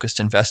consumer-focused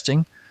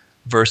investing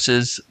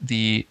versus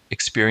the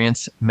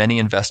experience many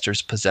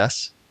investors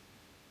possess?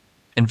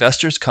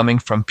 Investors coming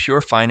from pure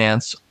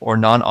finance or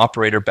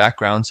non-operator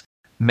backgrounds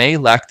may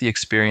lack the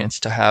experience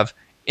to have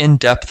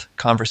in-depth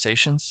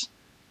conversations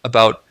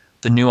about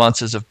the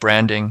nuances of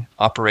branding,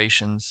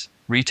 operations,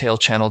 retail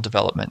channel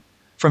development.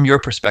 From your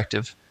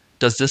perspective,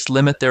 does this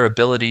limit their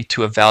ability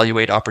to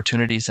evaluate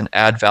opportunities and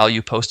add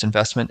value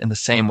post-investment in the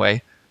same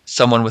way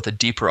someone with a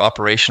deeper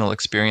operational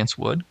experience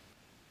would?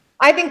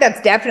 I think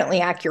that's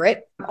definitely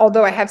accurate,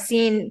 although I have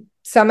seen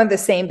some of the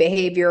same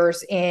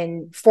behaviors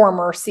in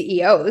former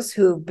CEOs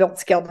who built,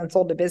 scaled, and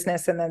sold a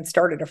business and then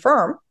started a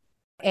firm.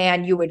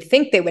 And you would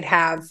think they would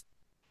have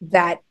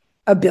that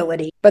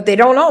ability, but they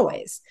don't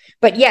always.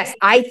 But yes,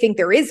 I think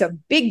there is a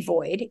big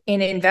void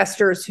in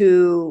investors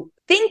who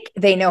think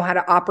they know how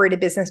to operate a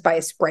business by a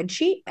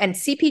spreadsheet. And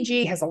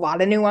CPG has a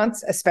lot of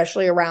nuance,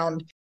 especially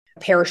around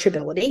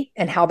perishability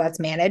and how that's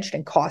managed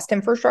and cost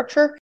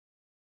infrastructure.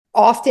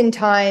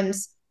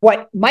 Oftentimes,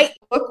 what might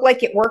look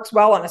like it works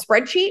well on a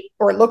spreadsheet,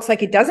 or it looks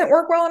like it doesn't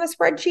work well on a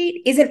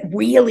spreadsheet, isn't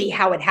really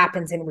how it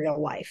happens in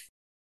real life.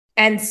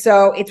 And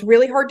so it's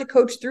really hard to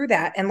coach through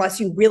that unless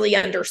you really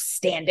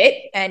understand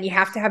it, and you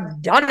have to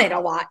have done it a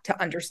lot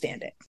to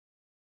understand it.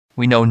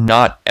 We know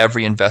not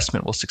every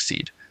investment will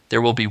succeed.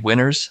 There will be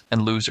winners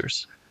and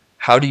losers.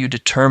 How do you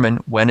determine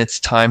when it's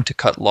time to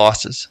cut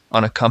losses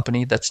on a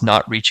company that's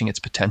not reaching its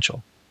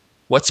potential?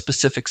 What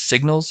specific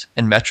signals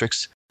and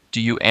metrics do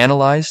you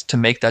analyze to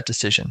make that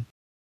decision?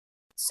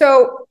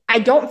 So I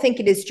don't think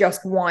it is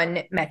just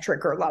one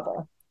metric or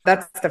level.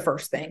 That's the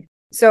first thing.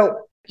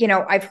 So,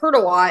 I've heard a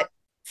lot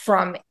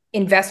from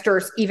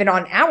investors, even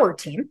on our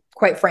team,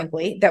 quite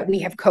frankly, that we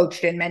have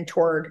coached and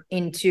mentored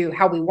into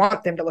how we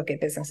want them to look at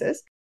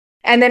businesses.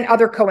 And then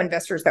other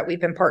co-investors that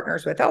we've been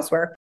partners with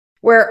elsewhere,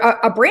 where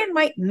a brand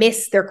might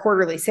miss their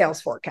quarterly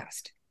sales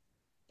forecast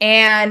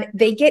and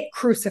they get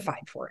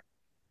crucified for it.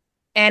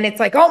 And it's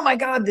like, oh my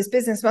God, this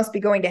business must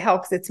be going to hell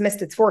because it's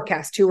missed its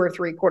forecast 2 or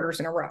 3 quarters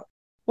in a row.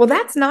 Well,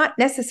 that's not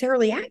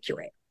necessarily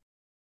accurate.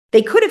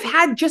 They could have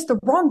had just the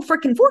wrong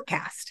freaking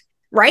forecast,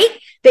 right?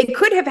 They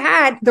could have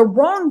had the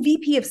wrong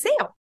VP of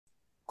sales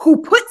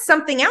who put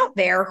something out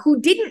there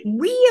who didn't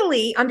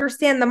really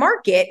understand the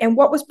market and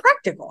what was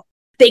practical.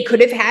 They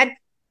could have had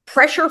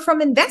pressure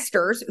from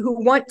investors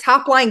who want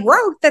top line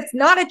growth that's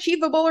not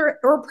achievable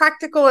or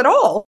practical at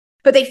all,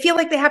 but they feel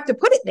like they have to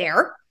put it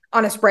there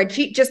on a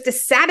spreadsheet just to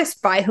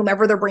satisfy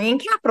whomever they're bringing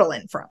capital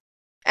in from.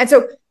 And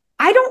so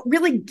I don't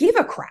really give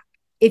a crap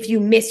if you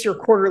miss your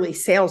quarterly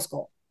sales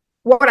goal.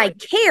 What I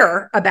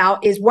care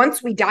about is,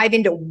 once we dive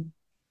into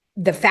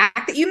the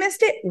fact that you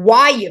missed it,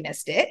 why you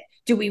missed it.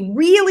 Do we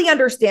really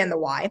understand the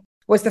why?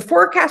 Was the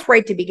forecast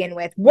right to begin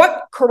with?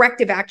 What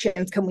corrective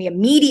actions can we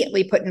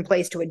immediately put in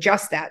place to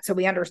adjust that so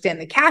we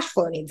understand the cash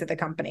flow needs of the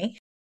company?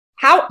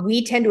 How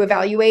we tend to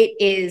evaluate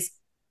is,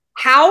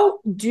 how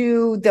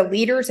do the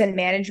leaders and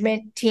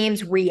management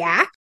teams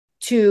react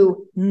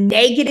to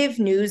negative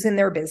news in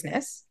their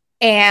business?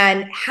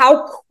 And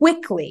how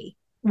quickly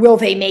will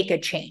they make a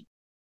change?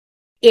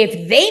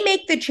 If they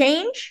make the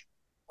change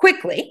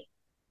quickly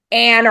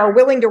and are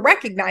willing to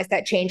recognize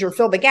that change or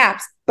fill the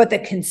gaps, but the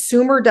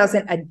consumer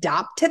doesn't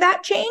adopt to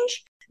that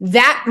change,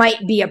 that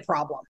might be a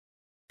problem.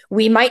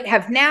 We might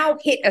have now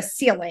hit a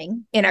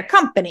ceiling in a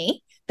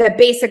company that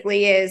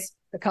basically is,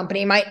 the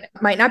company might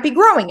not be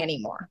growing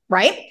anymore,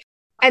 right?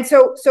 And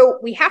so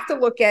we have to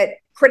look at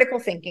critical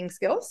thinking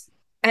skills.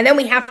 And then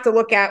we have to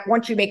look at,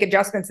 once you make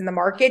adjustments in the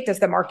market, does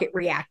the market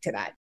react to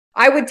that?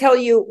 I would tell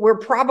you, we're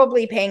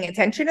probably paying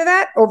attention to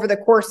that over the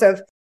course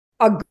of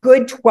a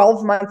good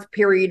 12-month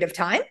period of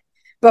time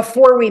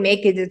before we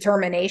make a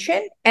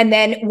determination. And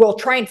then we'll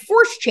try and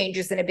force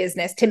changes in a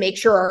business to make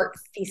sure our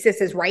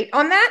thesis is right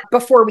on that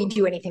before we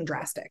do anything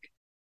drastic.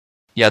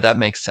 Yeah, that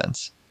makes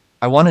sense.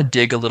 I want to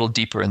dig a little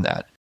deeper in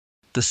that.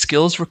 The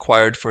skills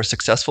required for a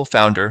successful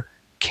founder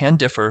can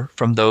differ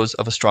from those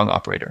of a strong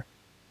operator.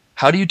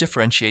 How do you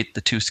differentiate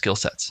the two skill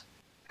sets?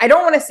 I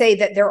don't want to say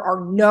that there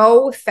are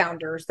no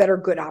founders that are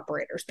good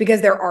operators,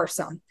 because there are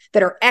some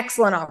that are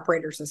excellent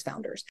operators as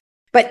founders.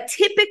 But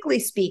typically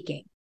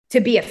speaking,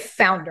 to be a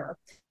founder,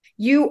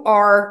 you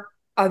are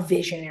a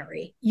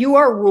visionary. You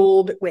are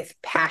ruled with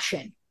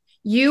passion.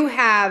 You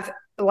have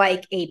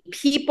like a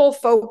people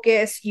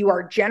focus. You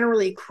are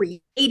generally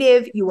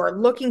creative. You are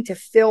looking to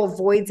fill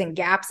voids and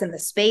gaps in the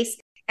space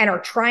and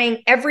are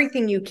trying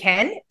everything you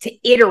can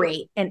to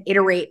iterate and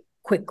iterate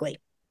quickly.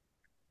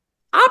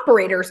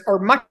 Operators are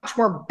much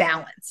more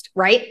balanced,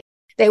 right?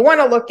 They want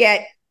to look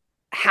at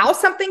how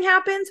something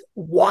happens,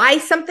 why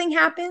something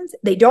happens.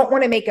 They don't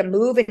want to make a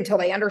move until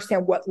they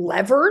understand what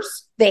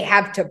levers they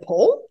have to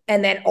pull,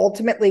 and then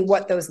ultimately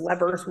what those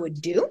levers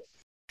would do.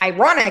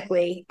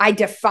 Ironically, I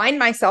define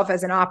myself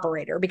as an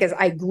operator because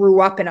I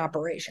grew up in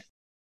operation.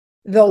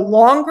 The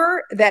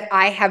longer that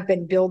I have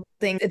been building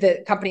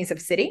the companies of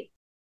Siddhi,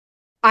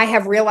 I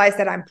have realized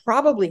that I'm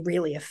probably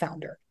really a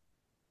founder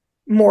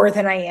more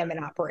than I am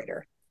an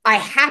operator. I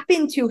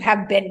happen to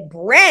have been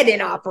bred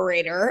an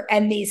operator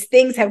and these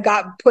things have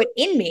got put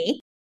in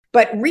me,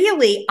 but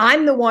really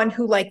I'm the one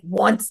who like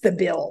wants the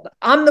build.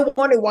 I'm the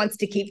one who wants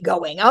to keep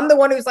going. I'm the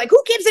one who's like,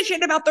 who gives a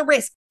shit about the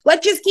risk?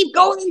 Let's just keep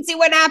going and see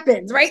what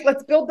happens, right?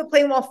 Let's build the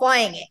plane while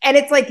flying it. And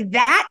it's like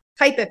that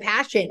type of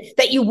passion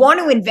that you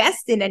want to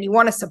invest in and you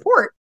want to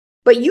support,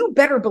 but you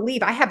better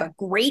believe I have a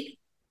great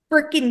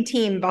freaking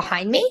team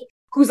behind me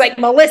who's like,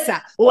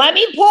 Melissa, let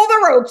me pull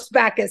the ropes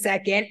back a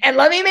second and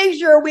let me make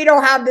sure we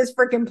don't have this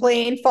freaking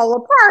plane fall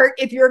apart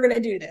if you're going to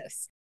do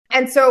this.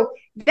 And so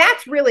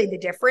that's really the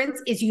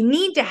difference, is you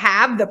need to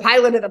have the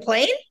pilot of the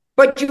plane,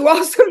 but you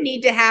also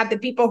need to have the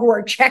people who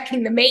are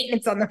checking the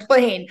maintenance on the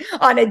plane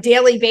on a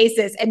daily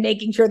basis and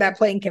making sure that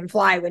plane can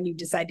fly when you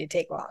decide to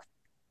take off.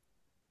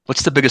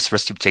 What's the biggest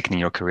risk you've taken in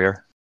your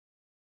career?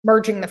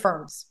 Merging the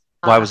firms.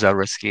 Why was that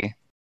risky?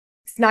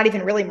 It's not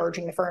even really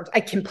merging the firms.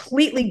 I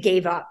completely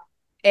gave up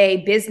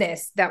a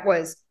business that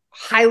was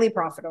highly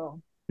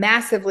profitable,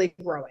 massively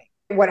growing,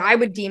 what I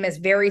would deem as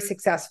very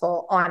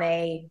successful on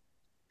a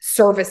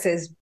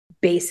services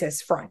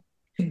basis front.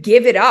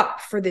 Give it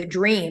up for the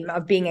dream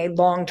of being a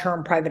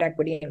long-term private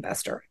equity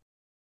investor.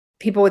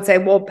 People would say,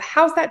 well,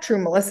 how's that true,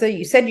 Melissa?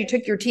 You said you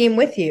took your team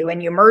with you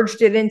and you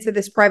merged it into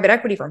this private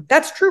equity firm.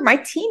 That's true. My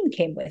team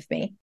came with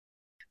me,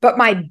 but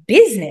my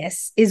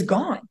business is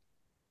gone.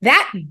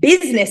 That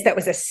business that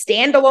was a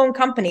standalone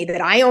company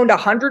that I owned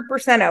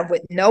 100% of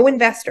with no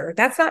investor,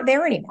 that's not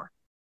there anymore.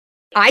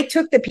 I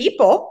took the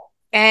people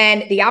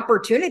and the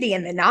opportunity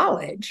and the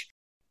knowledge,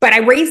 but I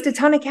raised a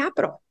ton of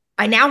capital.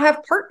 I now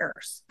have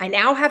partners. I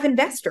now have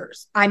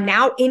investors. I'm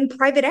now in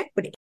private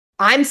equity.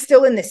 I'm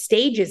still in the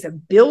stages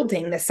of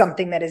building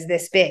something that is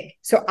this big.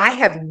 So I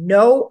have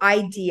no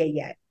idea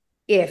yet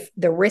if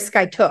the risk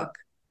I took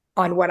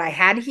on what I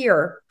had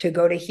here to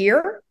go to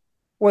here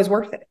was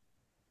worth it.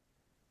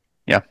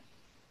 Yeah.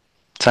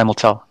 Time will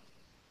tell.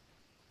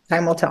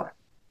 Time will tell.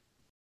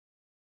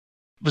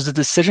 Was the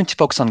decision to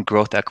focus on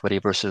growth equity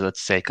versus,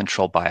 let's say,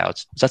 controlled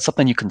buyouts, is that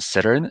something you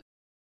considered?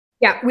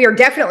 Yeah, we are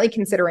definitely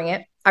considering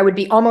it. I would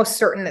be almost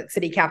certain that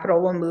Siddhi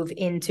Capital will move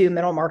into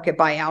middle market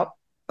buyout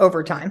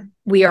over time.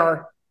 We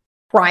are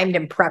primed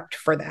and prepped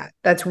for that.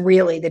 That's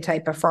really the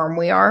type of firm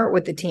we are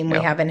with the team we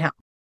have in-house.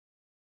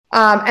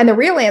 And the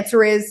real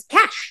answer is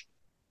cash.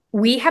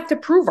 We have to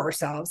prove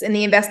ourselves in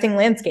the investing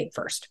landscape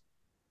first.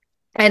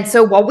 And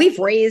so while we've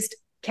raised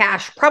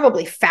cash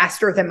probably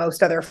faster than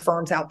most other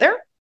firms out there,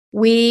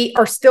 we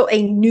are still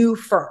a new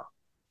firm.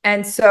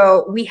 And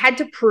so we had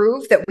to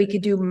prove that we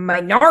could do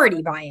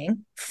minority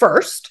buying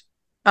first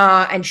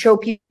and show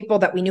people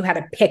that we knew how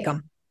to pick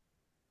them.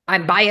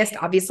 I'm biased.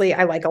 Obviously,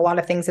 I like a lot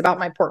of things about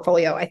my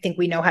portfolio. I think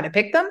we know how to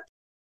pick them.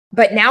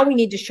 But now we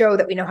need to show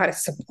that we know how to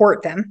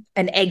support them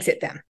and exit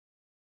them.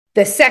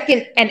 The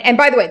second, and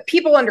by the way,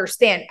 people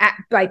understand,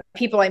 by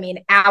people, I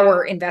mean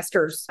our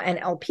investors and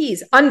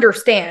LPs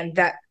understand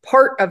that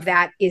part of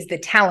that is the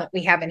talent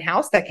we have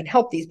in-house that can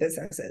help these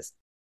businesses.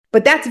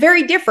 But that's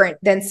very different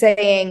than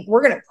saying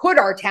we're going to put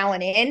our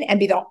talent in and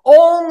be the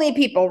only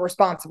people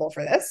responsible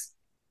for this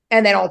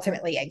and then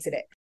ultimately exit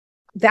it.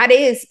 That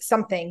is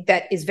something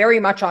that is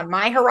very much on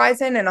my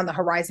horizon and on the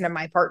horizon of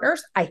my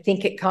partners. I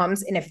think it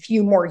comes in a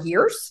few more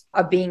years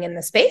of being in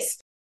the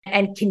space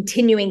and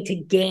continuing to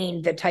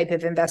gain the type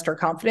of investor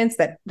confidence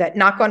that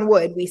knock on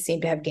wood, we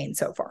seem to have gained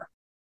so far.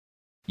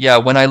 Yeah,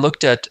 when I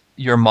looked at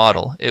your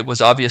model, it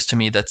was obvious to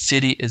me that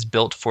Siddhi is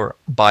built for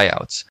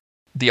buyouts.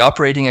 The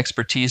operating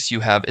expertise you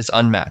have is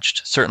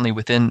unmatched, certainly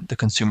within the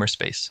consumer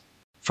space.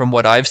 From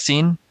what I've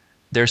seen,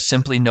 there's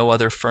simply no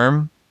other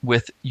firm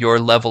with your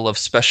level of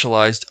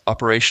specialized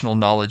operational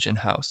knowledge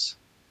in-house.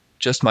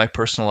 Just my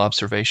personal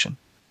observation.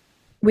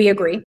 We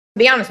agree. To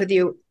be honest with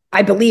you,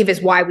 I believe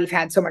is why we've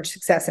had so much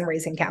success in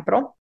raising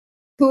capital.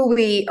 Who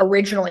we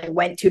originally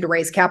went to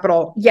raise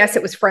capital, yes,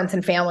 it was friends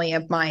and family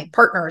of my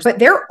partners, but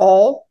they're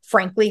all,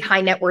 frankly,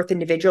 high net worth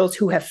individuals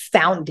who have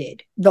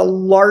founded the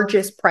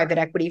largest private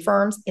equity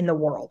firms in the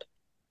world.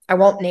 I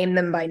won't name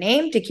them by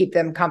name to keep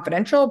them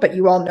confidential, but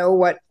you all know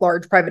what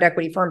large private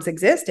equity firms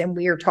exist. And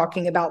we are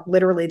talking about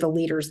literally the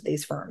leaders of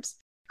these firms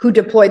who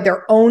deployed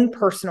their own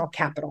personal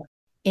capital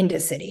into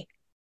Siddhi.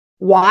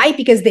 Why?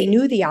 Because they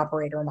knew the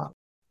operator model.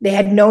 They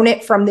had known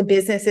it from the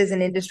businesses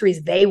and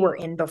industries they were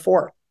in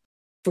before.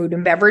 Food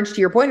and beverage,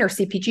 to your point, or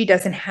CPG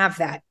doesn't have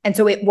that. And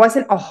so it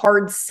wasn't a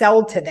hard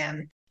sell to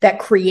them that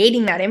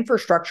creating that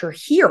infrastructure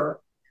here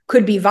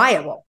could be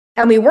viable.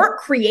 And we weren't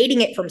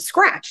creating it from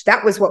scratch.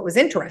 That was what was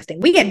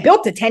interesting. We had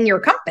built a 10-year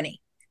company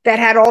that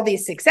had all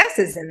these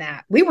successes in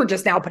that. We were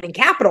just now putting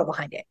capital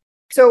behind it.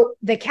 So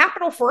the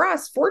capital for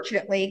us,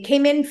 fortunately,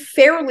 came in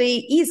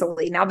fairly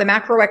easily. Now, the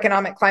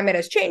macroeconomic climate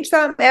has changed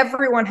some.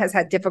 Everyone has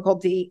had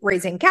difficulty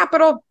raising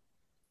capital.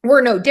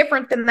 We're no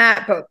different than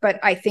that, but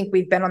I think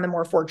we've been on the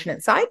more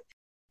fortunate side.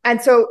 And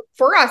so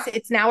for us,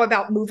 it's now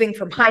about moving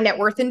from high net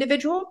worth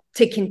individual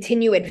to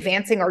continue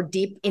advancing our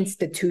deep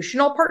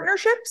institutional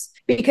partnerships.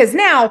 Because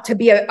now to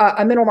be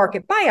a middle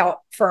market buyout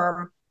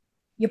firm,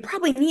 you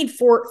probably need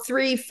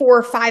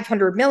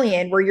 $500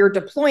 million where you're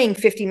deploying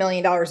 $50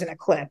 million in a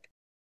clip.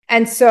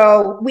 And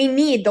so we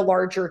need the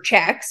larger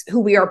checks who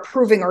we are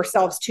proving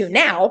ourselves to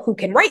now, who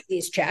can write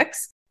these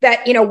checks,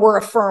 that, we're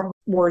a firm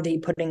worthy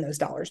putting those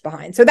dollars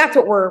behind. So that's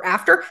what we're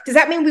after. Does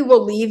that mean we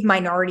will leave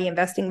minority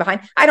investing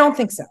behind? I don't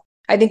think so.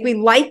 I think we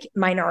like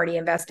minority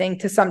investing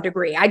to some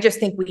degree. I just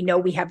think we know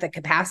we have the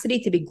capacity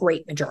to be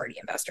great majority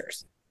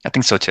investors. I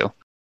think so too.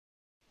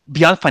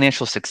 Beyond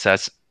financial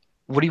success,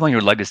 what do you want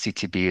your legacy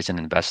to be as an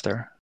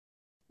investor?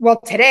 Well,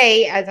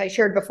 today, as I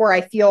shared before,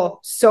 I feel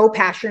so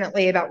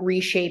passionately about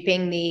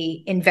reshaping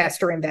the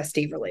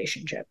investor-investee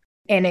relationship.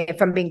 And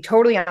if I'm being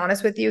totally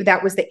honest with you,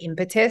 that was the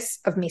impetus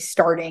of me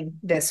starting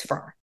this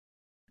firm.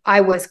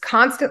 I was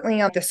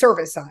constantly on the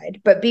service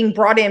side, but being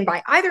brought in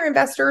by either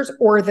investors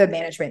or the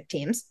management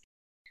teams.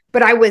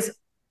 But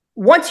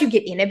once you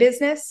get in a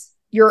business,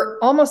 you're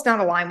almost not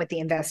aligned with the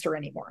investor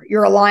anymore.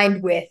 You're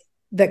aligned with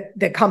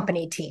the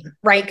company team,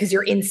 right? Because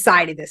you're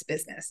inside of this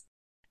business.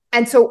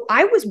 And so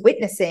I was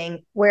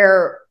witnessing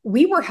where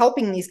we were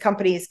helping these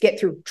companies get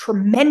through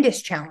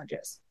tremendous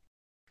challenges.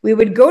 We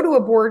would go to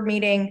a board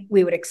meeting,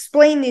 we would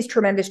explain these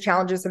tremendous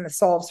challenges and the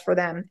solves for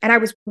them. And I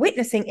was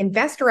witnessing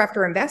investor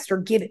after investor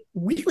give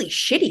really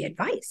shitty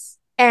advice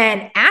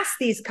and ask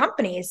these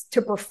companies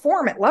to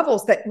perform at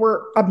levels that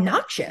were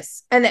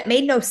obnoxious and that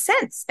made no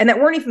sense and that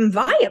weren't even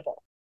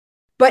viable.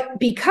 But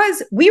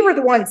because we were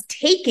the ones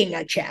taking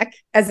a check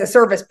as a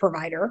service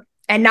provider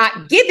and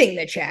not giving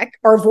the check,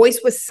 our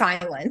voice was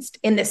silenced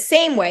in the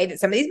same way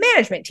that some of these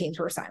management teams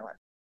were silent.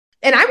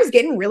 And I was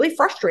getting really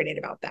frustrated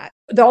about that.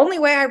 The only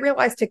way I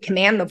realized to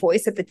command the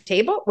voice at the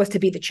table was to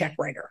be the check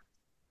writer.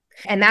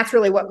 And that's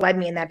really what led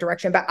me in that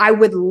direction. But I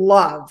would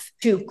love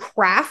to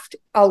craft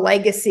a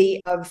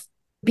legacy of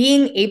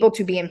being able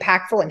to be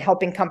impactful and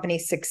helping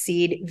companies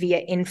succeed via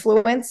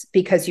influence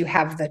because you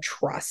have the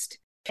trust.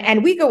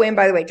 And we go in,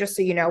 by the way, just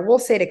so you know, we'll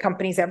say to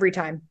companies every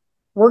time,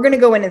 we're going to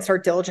go in and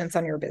start diligence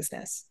on your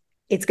business.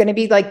 It's going to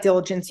be like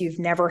diligence you've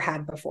never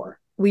had before.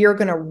 We are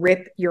going to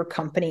rip your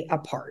company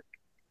apart.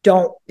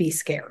 Don't be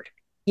scared.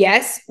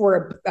 Yes,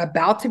 we're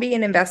about to be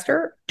an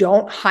investor.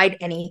 Don't hide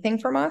anything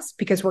from us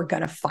because we're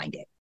going to find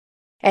it.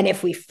 And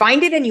if we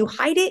find it and you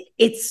hide it,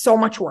 it's so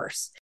much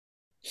worse.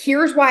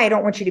 Here's why I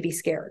don't want you to be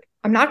scared.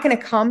 I'm not going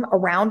to come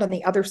around on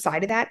the other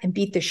side of that and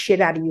beat the shit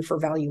out of you for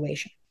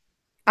valuation.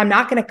 I'm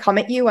not going to come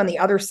at you on the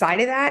other side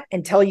of that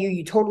and tell you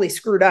you totally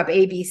screwed up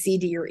A, B, C,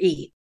 D, or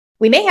E.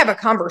 We may have a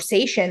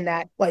conversation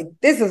that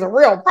this is a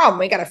real problem.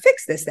 We got to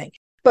fix this thing.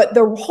 But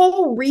the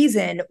whole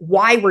reason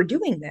why we're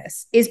doing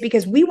this is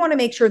because we want to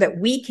make sure that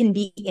we can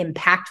be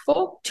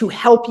impactful to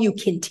help you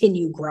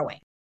continue growing.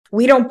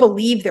 We don't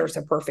believe there's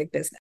a perfect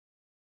business.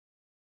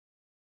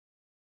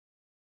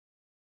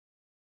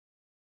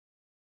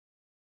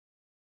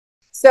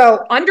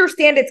 So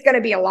understand it's going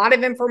to be a lot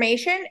of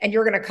information and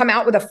you're going to come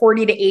out with a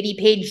 40 to 80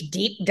 page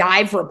deep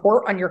dive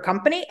report on your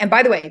company. And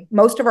by the way,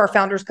 most of our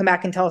founders come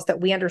back and tell us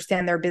that we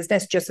understand their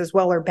business just as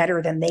well or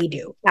better than they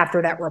do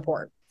after that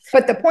report.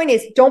 But the point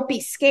is, don't be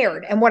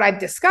scared. And what I've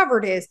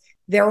discovered is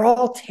they're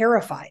all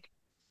terrified.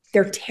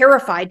 They're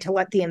terrified to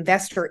let the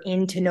investor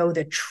in to know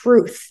the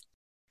truth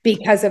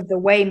because of the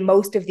way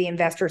most of the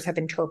investors have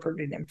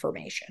interpreted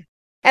information.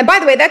 And by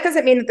the way, that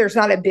doesn't mean that there's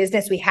not a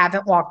business we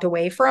haven't walked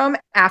away from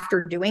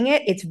after doing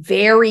it. It's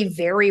very,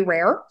 very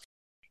rare.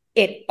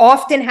 It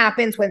often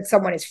happens when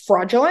someone is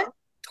fraudulent,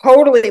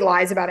 totally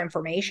lies about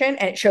information,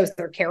 and it shows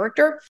their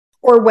character.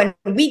 Or when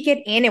we get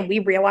in and we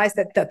realize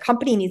that the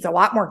company needs a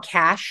lot more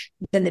cash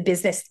than the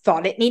business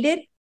thought it needed,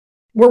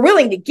 we're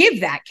willing to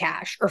give that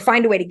cash or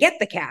find a way to get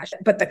the cash.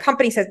 But the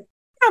company says,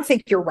 I don't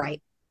think you're right.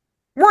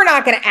 We're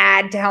not going to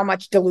add to how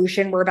much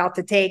dilution we're about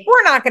to take.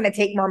 We're not going to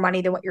take more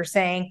money than what you're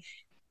saying.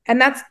 And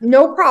that's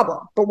no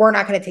problem, but we're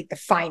not going to take the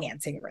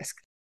financing risk.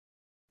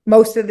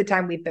 Most of the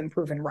time we've been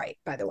proven right,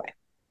 by the way.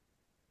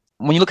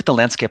 When you look at the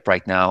landscape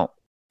right now,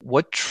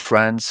 what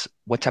trends,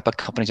 what type of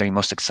companies are you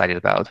most excited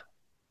about?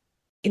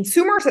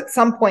 Consumers at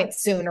some point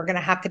soon are going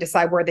to have to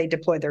decide where they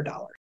deploy their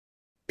dollars.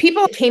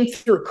 People came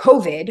through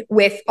COVID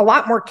with a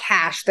lot more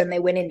cash than they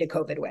went into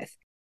COVID with.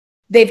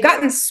 They've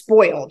gotten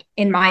spoiled,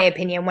 in my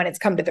opinion, when it's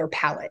come to their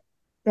palate,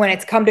 when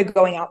it's come to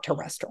going out to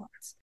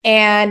restaurants.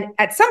 And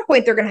at some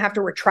point, they're going to have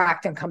to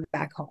retract and come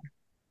back home.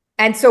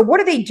 And so what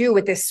do they do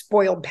with this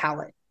spoiled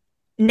palate?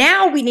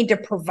 Now we need to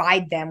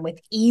provide them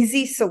with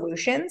easy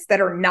solutions that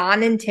are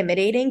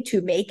non-intimidating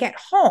to make at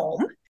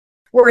home,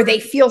 where they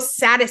feel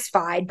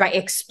satisfied by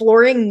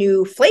exploring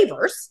new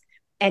flavors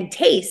and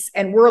tastes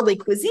and worldly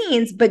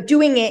cuisines, but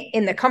doing it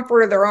in the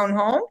comfort of their own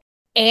home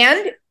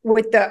and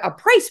with a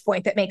price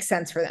point that makes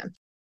sense for them.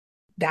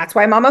 That's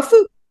why Mama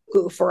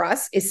Fuku for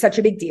us is such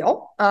a big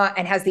deal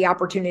and has the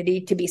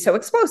opportunity to be so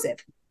explosive.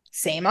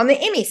 Same on the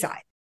Imi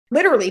side.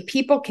 Literally,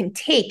 people can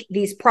take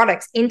these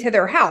products into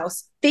their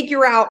house,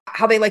 figure out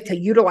how they like to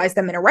utilize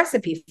them in a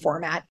recipe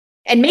format,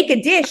 and make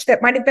a dish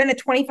that might have been a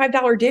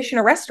 $25 dish in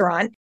a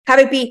restaurant, have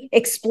it be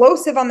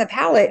explosive on the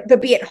palate,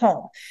 but be at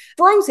home.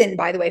 Frozen,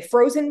 by the way,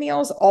 frozen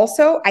meals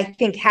also, I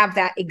think, have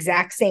that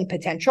exact same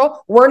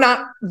potential. We're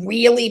not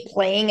really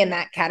playing in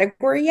that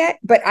category yet,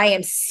 but I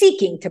am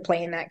seeking to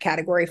play in that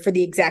category for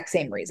the exact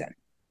same reason.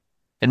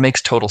 It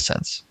makes total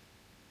sense.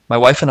 My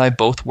wife and I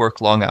both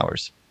work long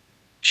hours.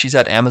 She's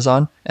at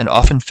Amazon and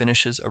often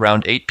finishes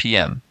around 8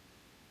 p.m.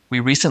 We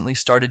recently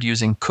started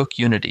using Cook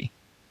Unity,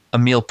 a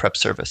meal prep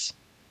service.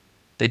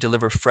 They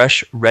deliver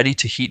fresh,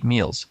 ready-to-heat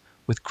meals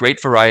with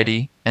great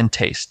variety and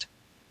taste.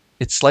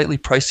 It's slightly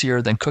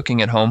pricier than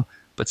cooking at home,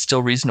 but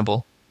still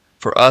reasonable.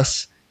 For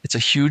us, it's a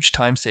huge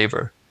time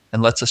saver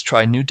and lets us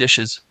try new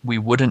dishes we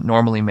wouldn't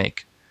normally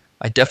make.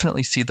 I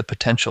definitely see the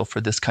potential for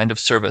this kind of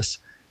service.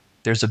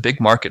 There's a big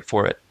market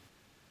for it.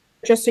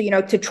 Just so you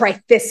know, to try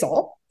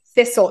Thistle.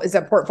 Thistle is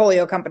a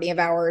portfolio company of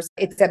ours.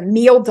 It's a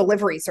meal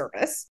delivery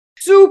service,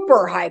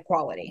 super high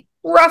quality,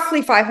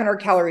 roughly 500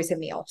 calories a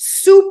meal,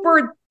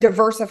 super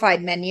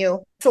diversified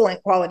menu,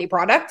 excellent quality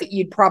product.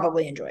 You'd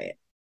probably enjoy it.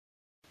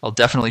 I'll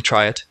definitely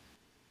try it.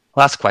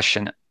 Last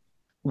question.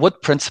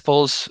 What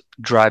principles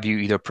drive you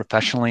either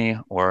professionally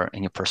or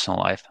in your personal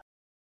life?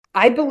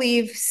 I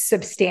believe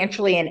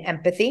substantially in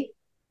empathy.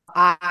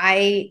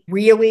 I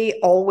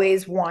really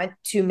always want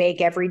to make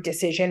every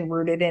decision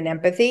rooted in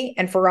empathy.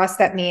 And for us,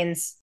 that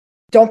means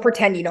don't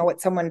pretend you know what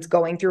someone's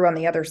going through on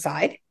the other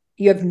side.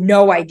 You have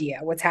no idea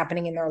what's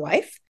happening in their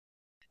life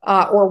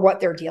or what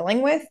they're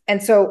dealing with.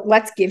 And so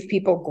let's give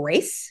people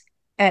grace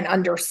and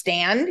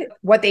understand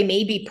what they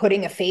may be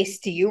putting a face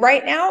to you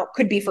right now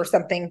could be for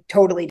something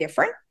totally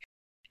different.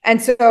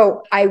 And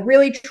so I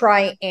really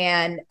try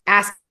and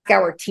ask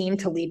our team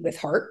to lead with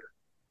heart.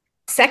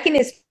 Second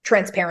is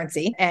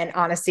transparency and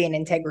honesty and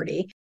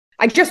integrity.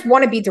 I just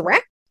want to be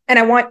direct and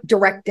I want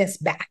directness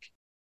back.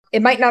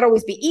 It might not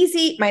always be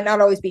easy, it might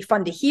not always be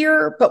fun to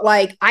hear, but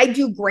like I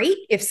do great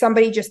if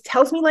somebody just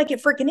tells me like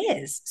it freaking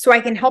is so I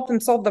can help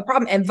them solve the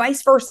problem and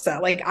vice versa.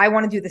 Like I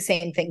want to do the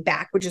same thing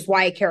back, which is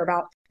why I care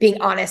about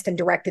being honest and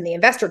direct in the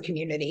investor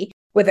community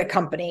with a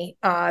company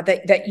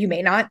that you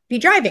may not be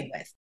driving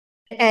with.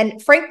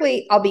 And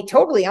frankly, I'll be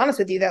totally honest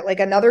with you that like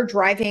another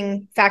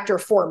driving factor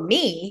for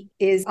me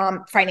is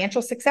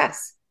financial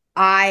success.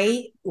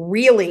 I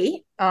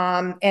really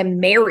am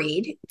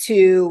married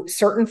to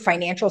certain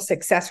financial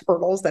success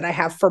hurdles that I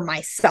have for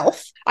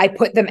myself. I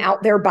put them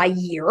out there by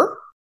year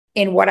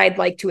in what I'd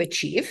like to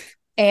achieve.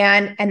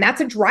 And that's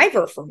a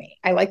driver for me.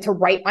 I like to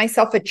write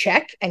myself a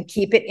check and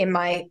keep it in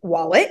my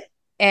wallet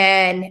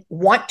and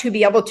want to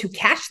be able to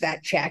cash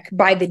that check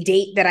by the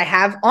date that I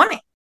have on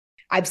it.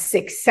 I've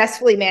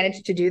successfully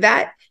managed to do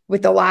that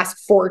with the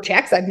last 4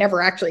 checks. I've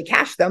never actually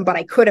cashed them, but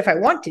I could if I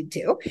wanted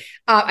to.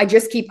 I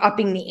just keep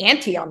upping the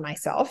ante on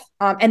myself.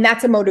 And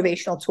that's a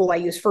motivational tool I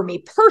use for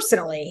me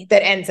personally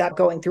that ends up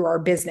going through our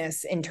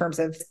business in terms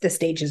of the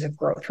stages of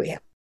growth we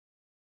have.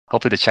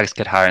 Hopefully the checks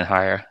get higher and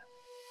higher.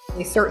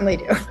 They certainly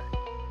do.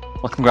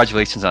 Well,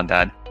 congratulations on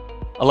that.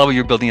 I love what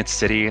you're building at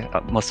Siddhi.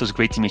 Melissa, it was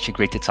great to meet you.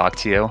 Great to talk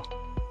to you.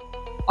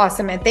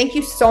 Awesome, man. Thank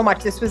you so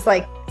much. This was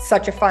like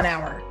such a fun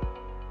hour.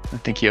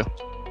 Thank you.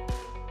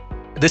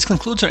 This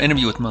concludes our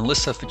interview with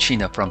Melissa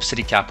Facchina from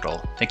Siddhi Capital.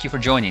 Thank you for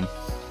joining.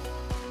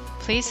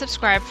 Please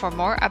subscribe for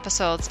more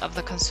episodes of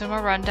the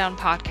Consumer Rundown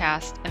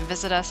podcast and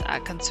visit us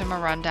at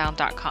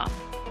consumerrundown.com.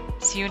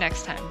 See you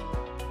next time.